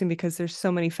so interesting because there's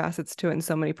so many facets to it and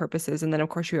so many purposes. And then of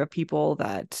course you have people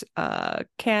that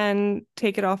can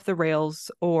take it off the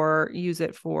rails or use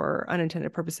it for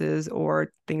unintended purposes,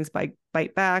 or things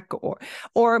bite back,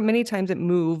 or many times it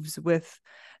moves with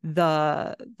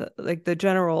the like the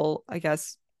general, I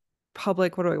guess,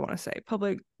 public, what do I want to say?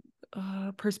 Public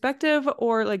perspective,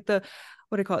 or like the,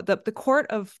 what do I call it? The court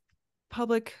of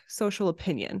public social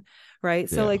opinion, right?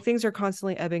 So like things are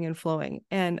constantly ebbing and flowing.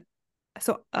 And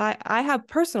so I have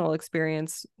personal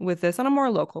experience with this on a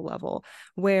more local level,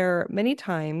 where many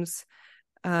times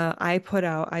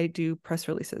I do press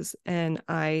releases, and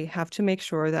I have to make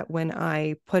sure that when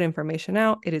I put information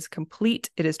out, it is complete,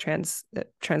 it is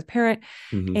transparent,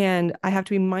 Mm-hmm. and I have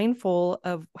to be mindful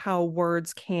of how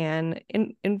words can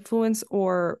influence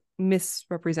or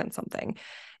misrepresent something.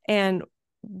 And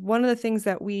one of the things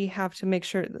that we have to make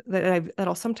sure that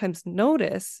I'll sometimes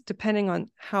notice, depending on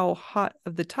how hot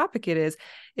of the topic it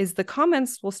is the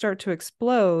comments will start to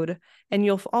explode, and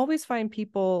you'll always find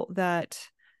people that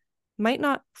might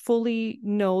not fully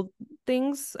know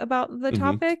things about the Mm-hmm.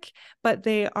 topic, but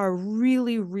they are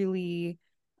really, really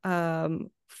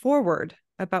forward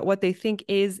about what they think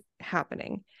is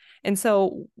happening. And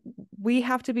so we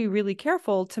have to be really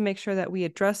careful to make sure that we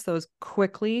address those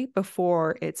quickly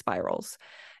before it spirals.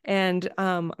 And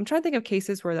I'm trying to think of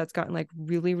cases where that's gotten like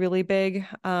really, really big.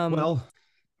 Well,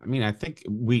 I mean, I think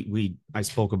I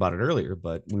spoke about it earlier,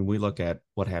 but when we look at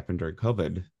what happened during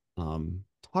COVID,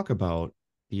 talk about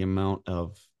the amount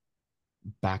of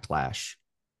backlash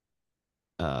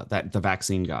that the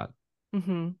vaccine got.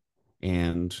 Mm-hmm.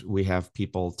 And we have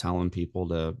people telling people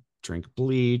to drink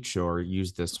bleach or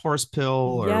use this horse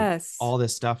pill or Yes. all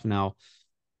this stuff. Now,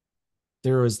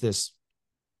 there was this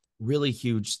really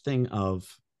huge thing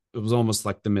of it was almost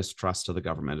like the mistrust of the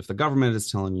government. If the government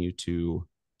is telling you to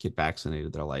get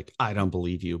vaccinated, they're like, I don't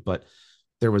believe you. But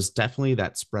there was definitely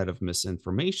that spread of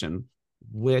misinformation,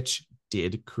 which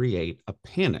did create a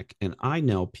panic. And I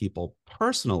know people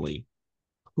personally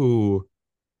who,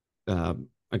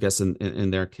 I guess in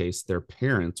their case, their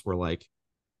parents were like,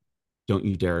 don't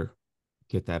you dare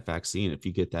get that vaccine. If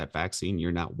you get that vaccine,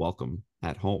 you're not welcome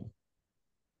at home.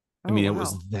 I Oh, mean, wow.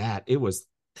 it was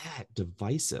that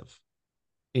divisive.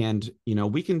 And,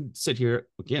 we can sit here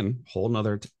again, whole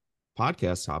nother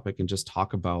podcast topic and just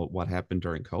talk about what happened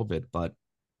during COVID. But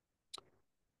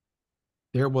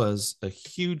there was a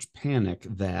huge panic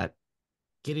that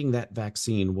getting that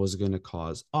vaccine was going to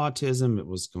cause autism. It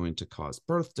was going to cause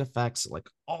birth defects. Like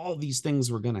all these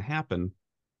things were going to happen.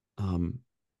 Um,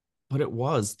 but it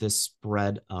was this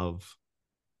spread of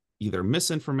either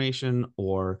misinformation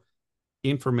or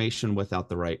information without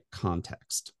the right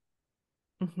context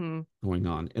Mm-hmm. going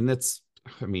on. And that's,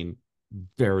 I mean,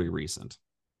 very recent.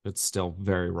 It's still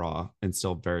very raw and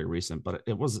still very recent, but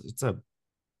it's a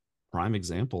prime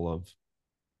example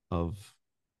of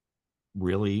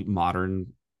really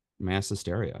modern mass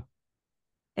hysteria.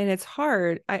 And it's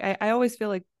hard. I always feel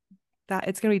like that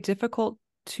it's going to be difficult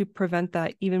to prevent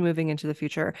that even moving into the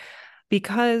future,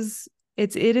 because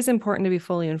it is important to be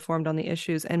fully informed on the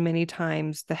issues, and many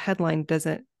times the headline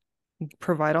doesn't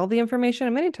provide all the information,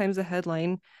 and many times the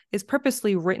headline is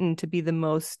purposely written to be the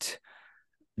most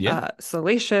Yeah.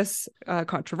 salacious,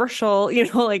 controversial,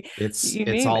 like you It's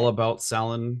name all it. about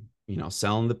selling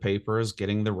the papers,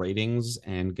 getting the ratings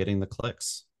and getting the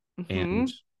clicks. And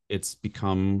Mm-hmm. it's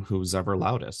become who's ever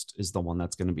loudest is the one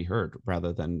that's going to be heard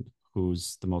rather than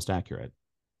who's the most accurate.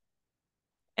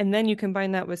 And then you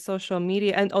combine that with social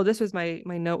media, and this was my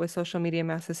note with social media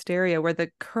mass hysteria, where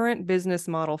the current business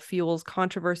model fuels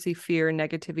controversy, fear,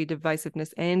 negativity,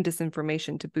 divisiveness, and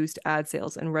disinformation to boost ad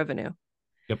sales and revenue.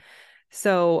 Yep.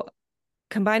 So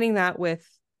combining that with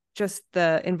just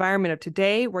the environment of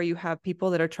today, where you have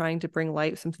people that are trying to bring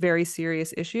light some very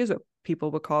serious issues, what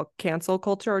people would call cancel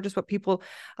culture, or just what people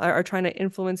are trying to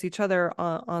influence each other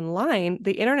online,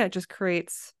 the internet just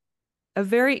creates a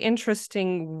very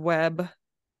interesting web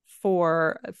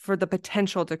for the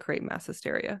potential to create mass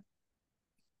hysteria.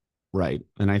 Right.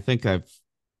 And I think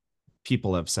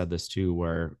people have said this too,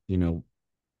 where,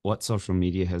 what social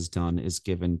media has done is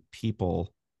given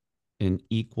people an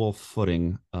equal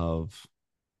footing of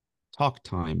talk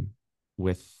time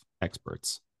with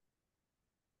experts.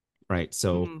 Right.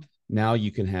 So Mm-hmm. now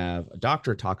you can have a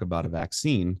doctor talk about a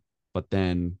vaccine, but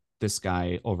then this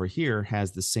guy over here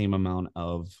has the same amount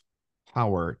of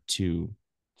power to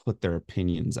put their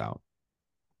opinions out.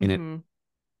 And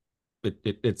Mm-hmm.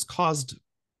 it's caused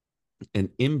an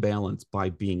imbalance by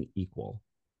being equal,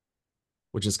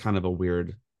 which is kind of a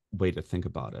weird way to think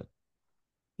about it.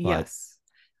 But Yes.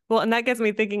 Well, and that gets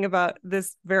me thinking about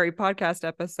this very podcast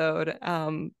episode,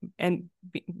 and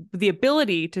the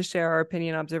ability to share our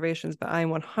opinion observations, but I am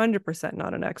 100%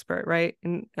 not an expert, right?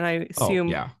 And I oh assume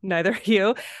yeah, neither are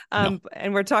you. no,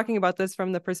 And we're talking about this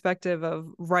from the perspective of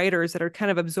writers that are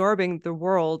kind of absorbing the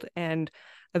world and,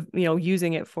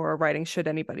 using it for writing, should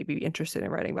anybody be interested in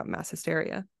writing about mass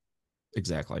hysteria.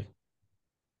 exactly.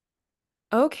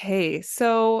 Okay,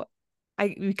 so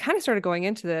we kind of started going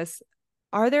into this.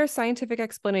 Are there scientific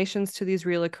explanations to these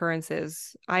real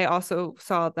occurrences? I also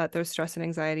saw that there's stress and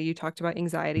anxiety. You talked about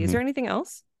anxiety. Is Mhm. there anything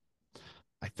else?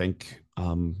 I think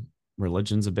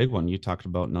religion's a big one. You talked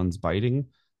about nuns biting.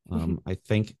 I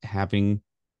think having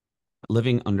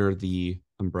living under the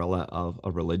umbrella of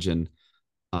a religion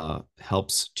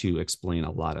helps to explain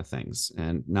a lot of things,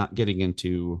 and not getting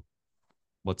into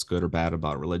what's good or bad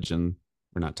about religion.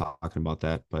 We're not talking about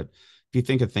that. But if you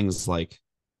think of things like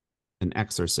an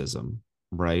exorcism,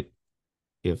 right?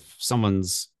 If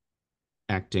someone's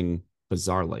acting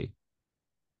bizarrely,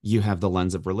 you have the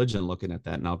lens of religion looking at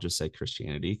that. And I'll just say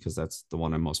Christianity because that's the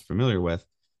one I'm most familiar with.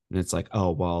 And it's like,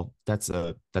 oh, well, that's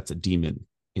a demon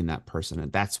in that person.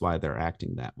 And that's why they're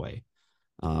acting that way.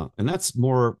 And that's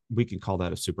more, we can call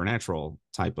that a supernatural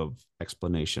type of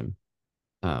explanation.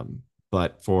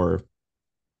 But for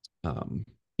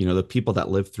the people that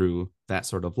live through that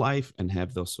sort of life and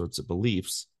have those sorts of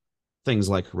beliefs, things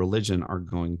like religion are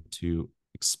going to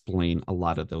explain a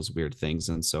lot of those weird things.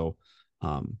 And so,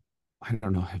 I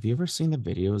don't know, have you ever seen the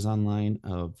videos online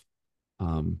of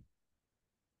um,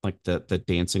 like the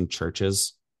dancing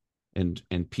churches, and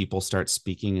people start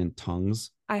speaking in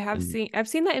tongues? And I've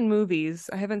seen that in movies.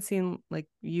 I haven't seen like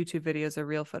YouTube videos or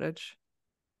real footage.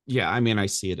 yeah, I mean, I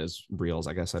see it as reels.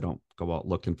 I guess I don't go out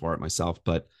looking for it myself,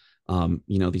 but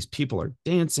these people are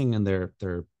dancing and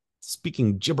they're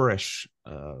speaking gibberish,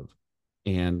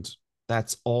 and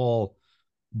that's all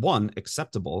one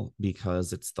acceptable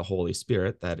because it's the Holy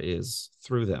Spirit that is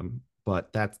through them,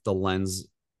 but that's the lens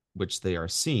which they are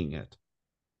seeing it,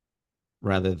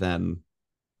 rather than,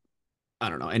 I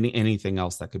don't know, anything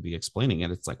else that could be explaining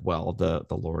it. It's like, well, the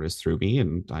Lord is through me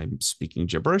and I'm speaking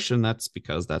gibberish, and that's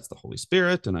because that's the Holy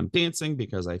Spirit, and I'm dancing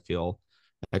because I feel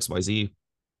XYZ.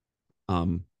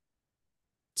 Um,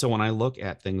 so when I look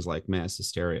at things like mass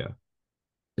hysteria,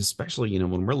 especially,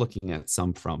 when we're looking at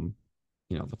some from,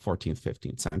 the 14th,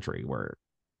 15th century, where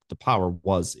the power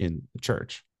was in the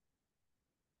church,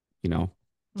 you know,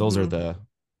 those are Mhm. the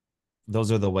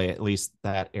those are the way at least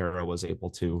that era was able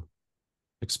to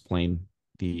explain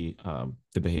the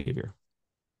behavior.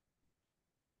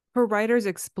 For writers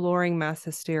exploring mass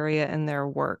hysteria in their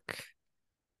work,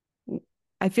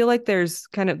 I feel like there's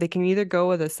they can either go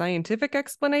with a scientific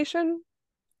explanation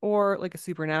or like a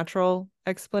supernatural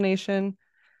explanation.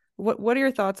 What are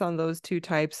your thoughts on those two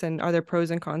types, and are there pros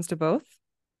and cons to both?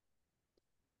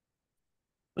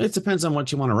 It depends on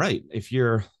what you want to write. If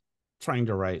you're trying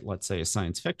to write, let's say, a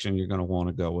science fiction, you're going to want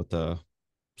to go with the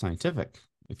scientific.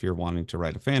 If you're wanting to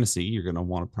write a fantasy, you're going to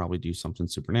want to probably do something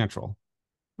supernatural.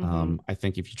 Mm-hmm. I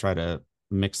think if you try to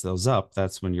mix those up,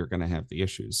 that's when you're going to have the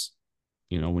issues.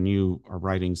 When you are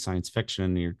writing science fiction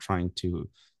and you're trying to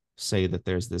say that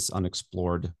there's this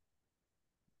unexplored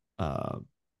uh,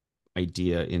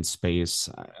 idea in space,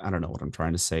 I don't know what I'm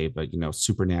trying to say, but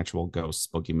supernatural ghosts,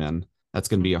 boogeymen, that's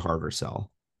going to be a harder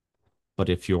sell. But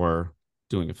if you're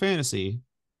doing a fantasy,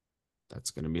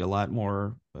 that's going to be a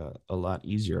lot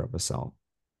easier of a sell.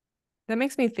 That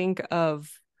makes me think of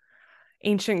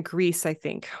ancient Greece, I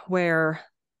think, where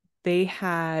they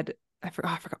had I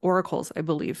forgot oracles, I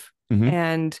believe. Mm-hmm.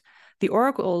 And the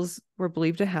oracles were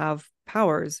believed to have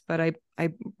powers, but I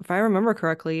if I remember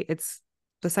correctly, it's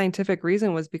the scientific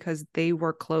reason was because they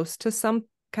were close to some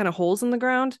kind of holes in the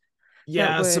ground that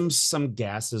Yeah, would some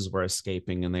gases were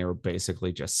escaping and they were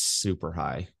basically just super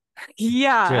high,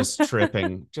 yeah. just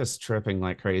tripping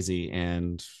like crazy.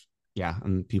 And yeah,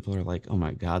 and people are like, oh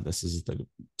my God, this is the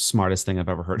smartest thing I've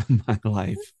ever heard in my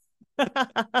life.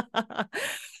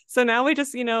 So now we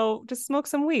just, just smoke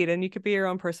some weed and you could be your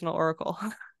own personal oracle.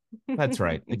 That's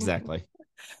right. Exactly.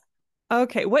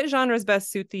 Okay, what genres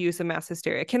best suit the use of mass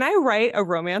hysteria? Can I write a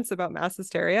romance about mass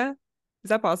hysteria? Is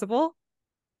that possible?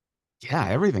 Yeah,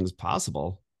 everything's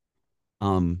possible.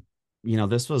 Um,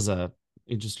 this was a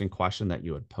interesting question that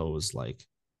you had posed, like,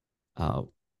 uh,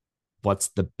 what's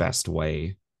the best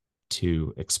way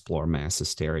to explore mass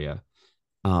hysteria?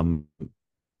 And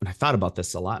I thought about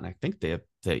this a lot, and I think the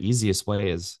easiest way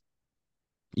is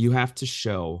you have to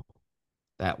show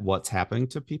that what's happening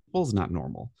to people is not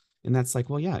normal. And that's like,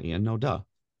 well, yeah, no duh.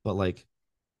 But like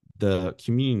the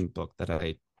communion book that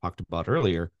I talked about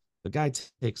earlier, the guy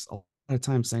takes a lot of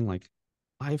time saying, like,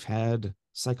 I've had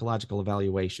psychological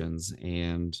evaluations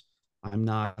and I'm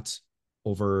not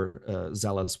over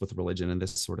zealous with religion and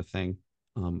this sort of thing.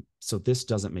 So this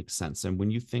doesn't make sense. And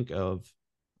when you think of,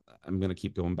 I'm going to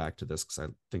keep going back to this because I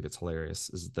think it's hilarious,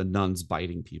 is the nuns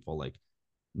biting people. Like,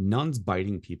 nuns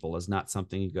biting people is not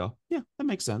something you go, yeah, that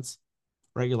makes sense,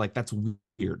 right? You're like, that's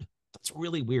weird. That's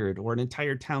really weird. Or an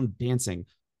entire town dancing,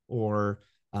 or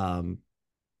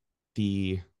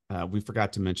the we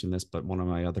forgot to mention this, but one of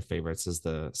my other favorites is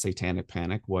the Satanic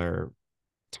Panic, where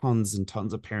tons and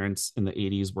tons of parents in the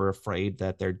 80s were afraid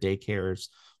that their daycares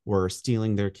were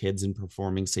stealing their kids and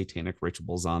performing satanic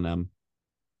rituals on them.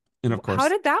 And of How course,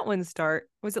 did that one start?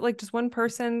 Was it like just one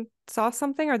person saw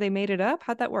something or they made it up?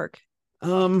 How'd that work?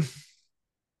 um,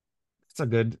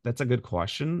 that's a good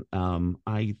question.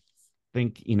 I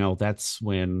think, that's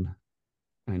when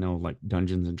I know like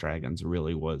Dungeons and Dragons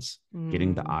really was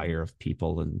getting the Mm. ire of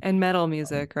people and And metal um,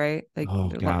 music, right? Like, oh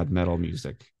God, metal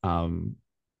music.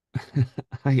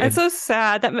 I it's had so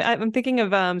sad that I'm thinking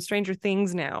of Stranger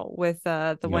Things now with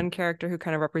the yep. one character who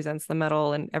kind of represents the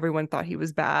metal, and everyone thought he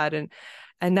was bad,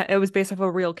 and that it was based off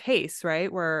a real case,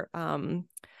 right? Where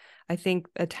I think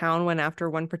a town went after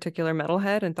one particular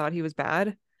metalhead and thought he was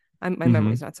bad. My Mhm.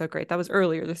 memory's not so great. That was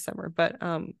earlier this summer, but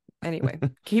anyway,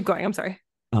 keep going. I'm sorry.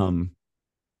 Um,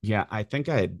 yeah, I think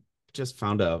I had just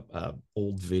found a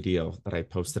old video that I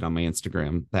posted on my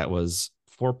Instagram that was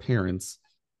for parents,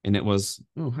 and it was,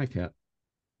 oh hi cat.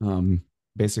 Um,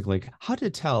 Basically like how to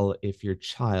tell if your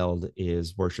child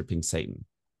is worshiping Satan.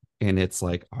 And it's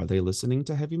like, are they listening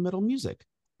to heavy metal music?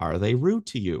 Are they rude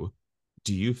to you?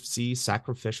 Do you see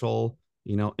sacrificial,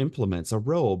 implements, a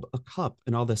robe, a cup,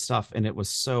 and all this stuff? And it was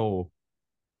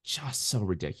just so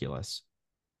ridiculous,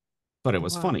 but it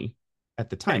was Wow. funny at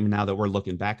the Okay. time. Now that we're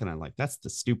looking back and I'm like, that's the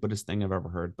stupidest thing I've ever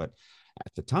heard. But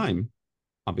at the time,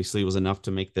 obviously, it was enough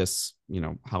to make this,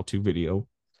 how to video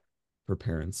for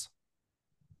parents.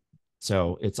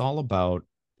 So it's all about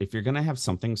if you're going to have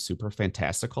something super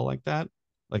fantastical like that,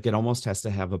 like it almost has to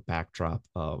have a backdrop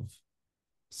of,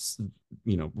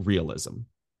 realism,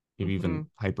 maybe Hmm. even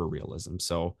hyper realism.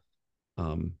 So,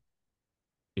 um,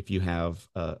 if you have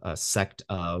a sect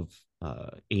of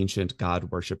ancient god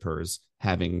worshippers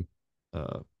having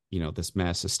this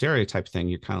mass hysteria type thing,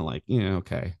 you're kind of like,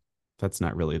 okay, that's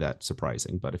not really that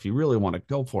surprising. But if you really want to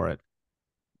go for it,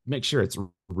 make sure it's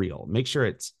real, make sure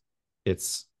it's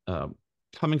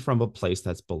coming from a place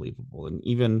that's believable. And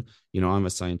even, I'm a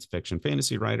science fiction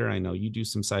fantasy writer, I know you do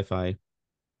some sci-fi,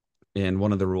 and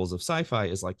one of the rules of sci-fi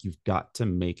is like you've got to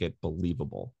make it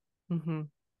believable, Hmm.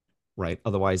 right?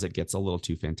 Otherwise, it gets a little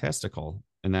too fantastical.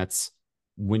 And that's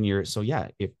when you're, so yeah,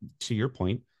 if to your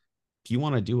point, if you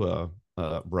want to do a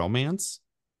romance,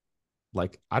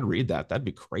 like I'd read that. That'd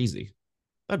be crazy.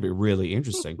 That'd be really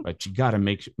interesting. But you got to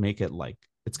make it like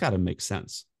it's got to make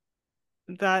sense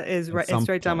That is at right. It's some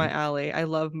right down my point. alley. I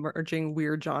love merging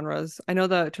weird genres. I know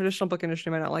the traditional book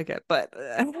industry might not like it, but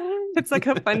it's like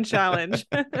a fun challenge.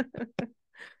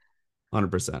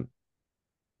 100%.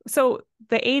 So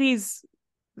the 80s,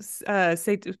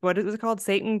 what is it called?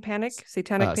 Satan Panic?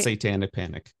 Satanic Panic? Satanic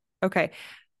Panic. Okay.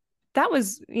 That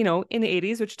was, in the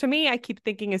 80s, which to me, I keep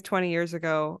thinking is 20 years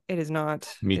ago. It is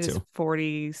not. Me It is too.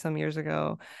 40 some years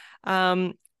ago.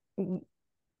 Um,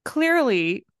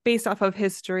 Clearly, based off of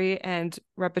history and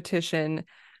repetition,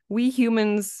 we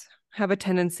humans have a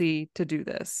tendency to do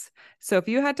this. So if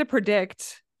you had to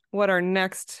predict what our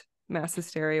next mass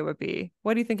hysteria would be,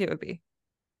 what do you think it would be?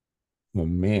 Oh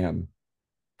man,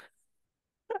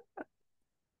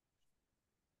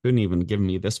 couldn't even give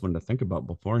me this one to think about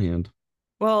beforehand.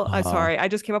 Well, Uh, sorry, I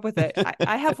just came up with it.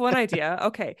 I have one idea.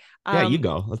 Okay. yeah, you Um,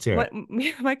 go. Let's hear what it.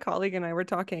 me and my colleague and I were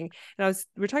talking, and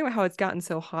we were talking about how it's gotten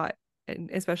so hot. And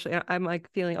especially, I'm like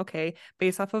feeling okay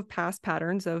based off of past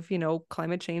patterns of,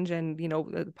 climate change and,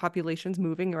 the populations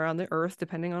moving around the earth,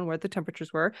 depending on where the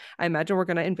temperatures were. I imagine we're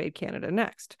going to invade Canada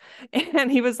next.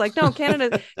 And he was like, no,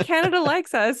 Canada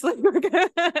likes us. Like,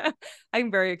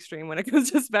 I'm very extreme when it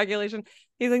comes to speculation.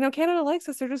 He's like, no, Canada likes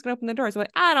us. They're just going to open the doors. I'm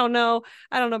like, I don't know.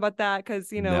 I don't know about that because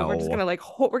we're just No, gonna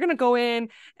we're gonna go in,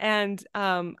 and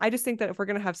I just think that if we're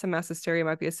gonna have some mass hysteria, it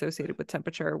might be associated with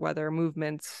temperature, weather,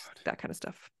 movements, that kind of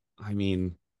stuff. I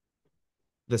mean,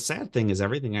 the sad thing is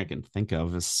everything I can think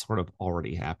of is sort of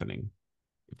already happening.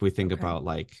 If we think Okay. about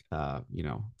like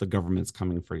the government's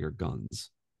coming for your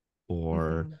guns,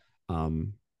 or Hmm.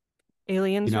 um, you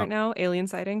Aliens right know, now, alien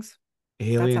sightings.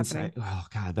 That's aliens. happening. Oh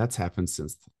God, that's happened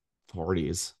since the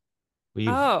 40s. We've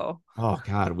Oh, oh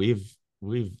God, we've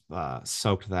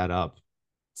soaked that up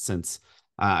since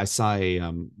I saw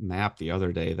a map the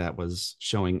other day that was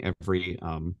showing every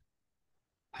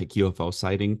like UFO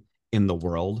sighting in the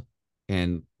world,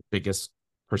 and biggest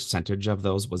percentage of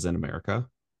those was in America.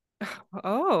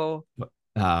 oh.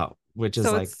 Which is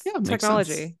So like, it's yeah, it makes sense.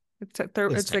 technology. It's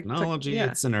It's like technology.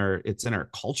 yeah. It's in our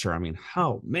culture. I mean,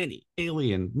 how many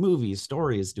alien movies,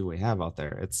 stories do we have out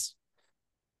there?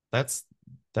 That's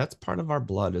that's part of our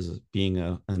blood as being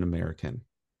an American,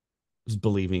 is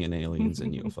believing in aliens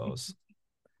and UFOs.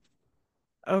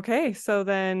 Okay, so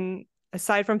then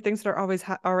aside from things that are always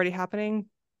already happening,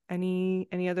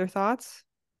 Any other thoughts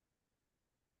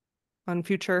on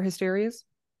future Hysterias?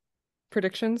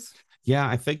 Predictions? Yeah,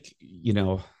 I think,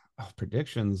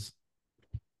 predictions.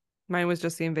 Mine was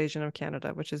just the invasion of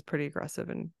Canada, which is pretty aggressive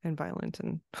and violent.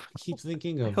 And I keep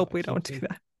thinking I of. hope we don't do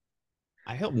that.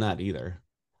 I hope not either.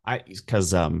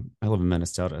 Because I live in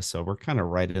Minnesota, so we're kind of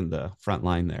right in the front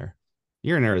line there.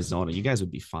 You're in Arizona. You guys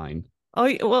would be fine.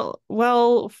 Oh,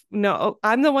 well, no,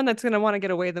 I'm the one that's going to want to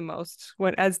get away the most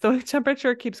as the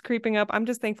temperature keeps creeping up. I'm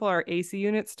just thankful our AC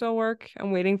units still work.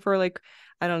 I'm waiting for I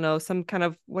don't know, some kind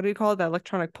of, what do you call it? That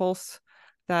electronic pulse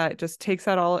that just takes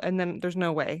out all. And then there's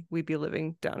no way we'd be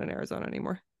living down in Arizona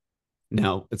anymore.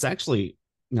 No, it's actually,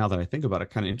 now that I think about it,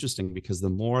 kind of interesting because the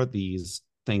more these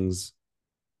things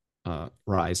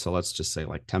rise, so let's just say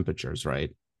like temperatures,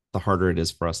 right? The harder it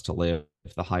is for us to live.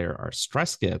 If the higher our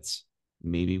stress gets,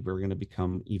 maybe we're going to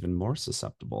become even more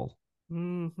susceptible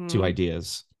to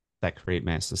ideas that create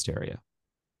mass hysteria.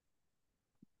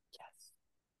 Yes,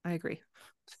 I agree.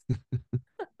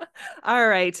 All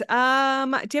right. Do you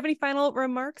have any final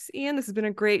remarks, Ian? This has been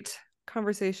a great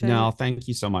conversation. No, thank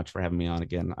you so much for having me on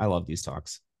again. I love these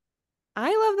talks.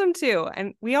 I love them too.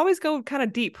 And we always go kind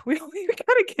of deep. We kind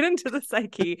of get into the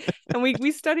psyche and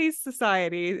we study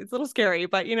society. It's a little scary,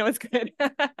 but it's good.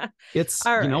 It's,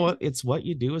 right. You know what? It's what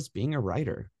you do as being a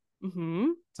writer.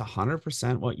 Mm-hmm. It's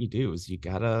 100% what you do is you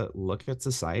got to look at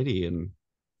society and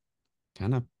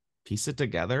kind of piece it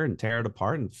together and tear it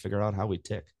apart and figure out how we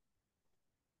tick.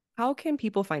 How can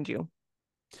people find you?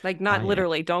 Not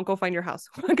literally, don't go find your house.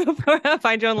 Go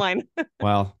find you online.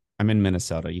 Well, I'm in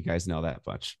Minnesota. You guys know that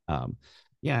much.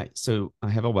 So I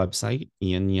have a website,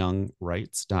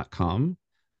 ianyoungwrites.com,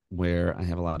 where I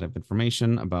have a lot of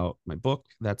information about my book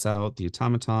that's out, The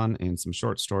Automaton, and some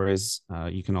short stories.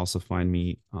 You can also find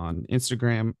me on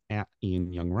Instagram at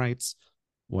ianyoungwrites,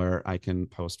 where I can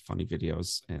post funny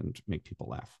videos and make people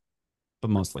laugh. But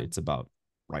mostly it's about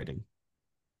writing.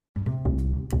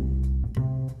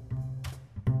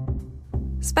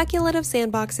 Speculative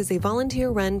Sandbox is a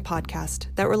volunteer-run podcast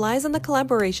that relies on the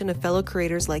collaboration of fellow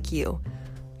creators like you.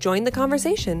 Join the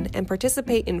conversation and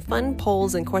participate in fun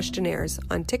polls and questionnaires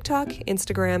on TikTok,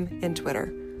 Instagram, and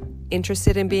Twitter.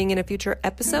 Interested in being in a future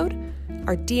episode?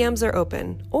 Our DMs are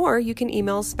open, or you can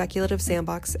email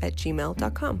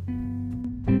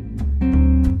speculativesandbox@gmail.com.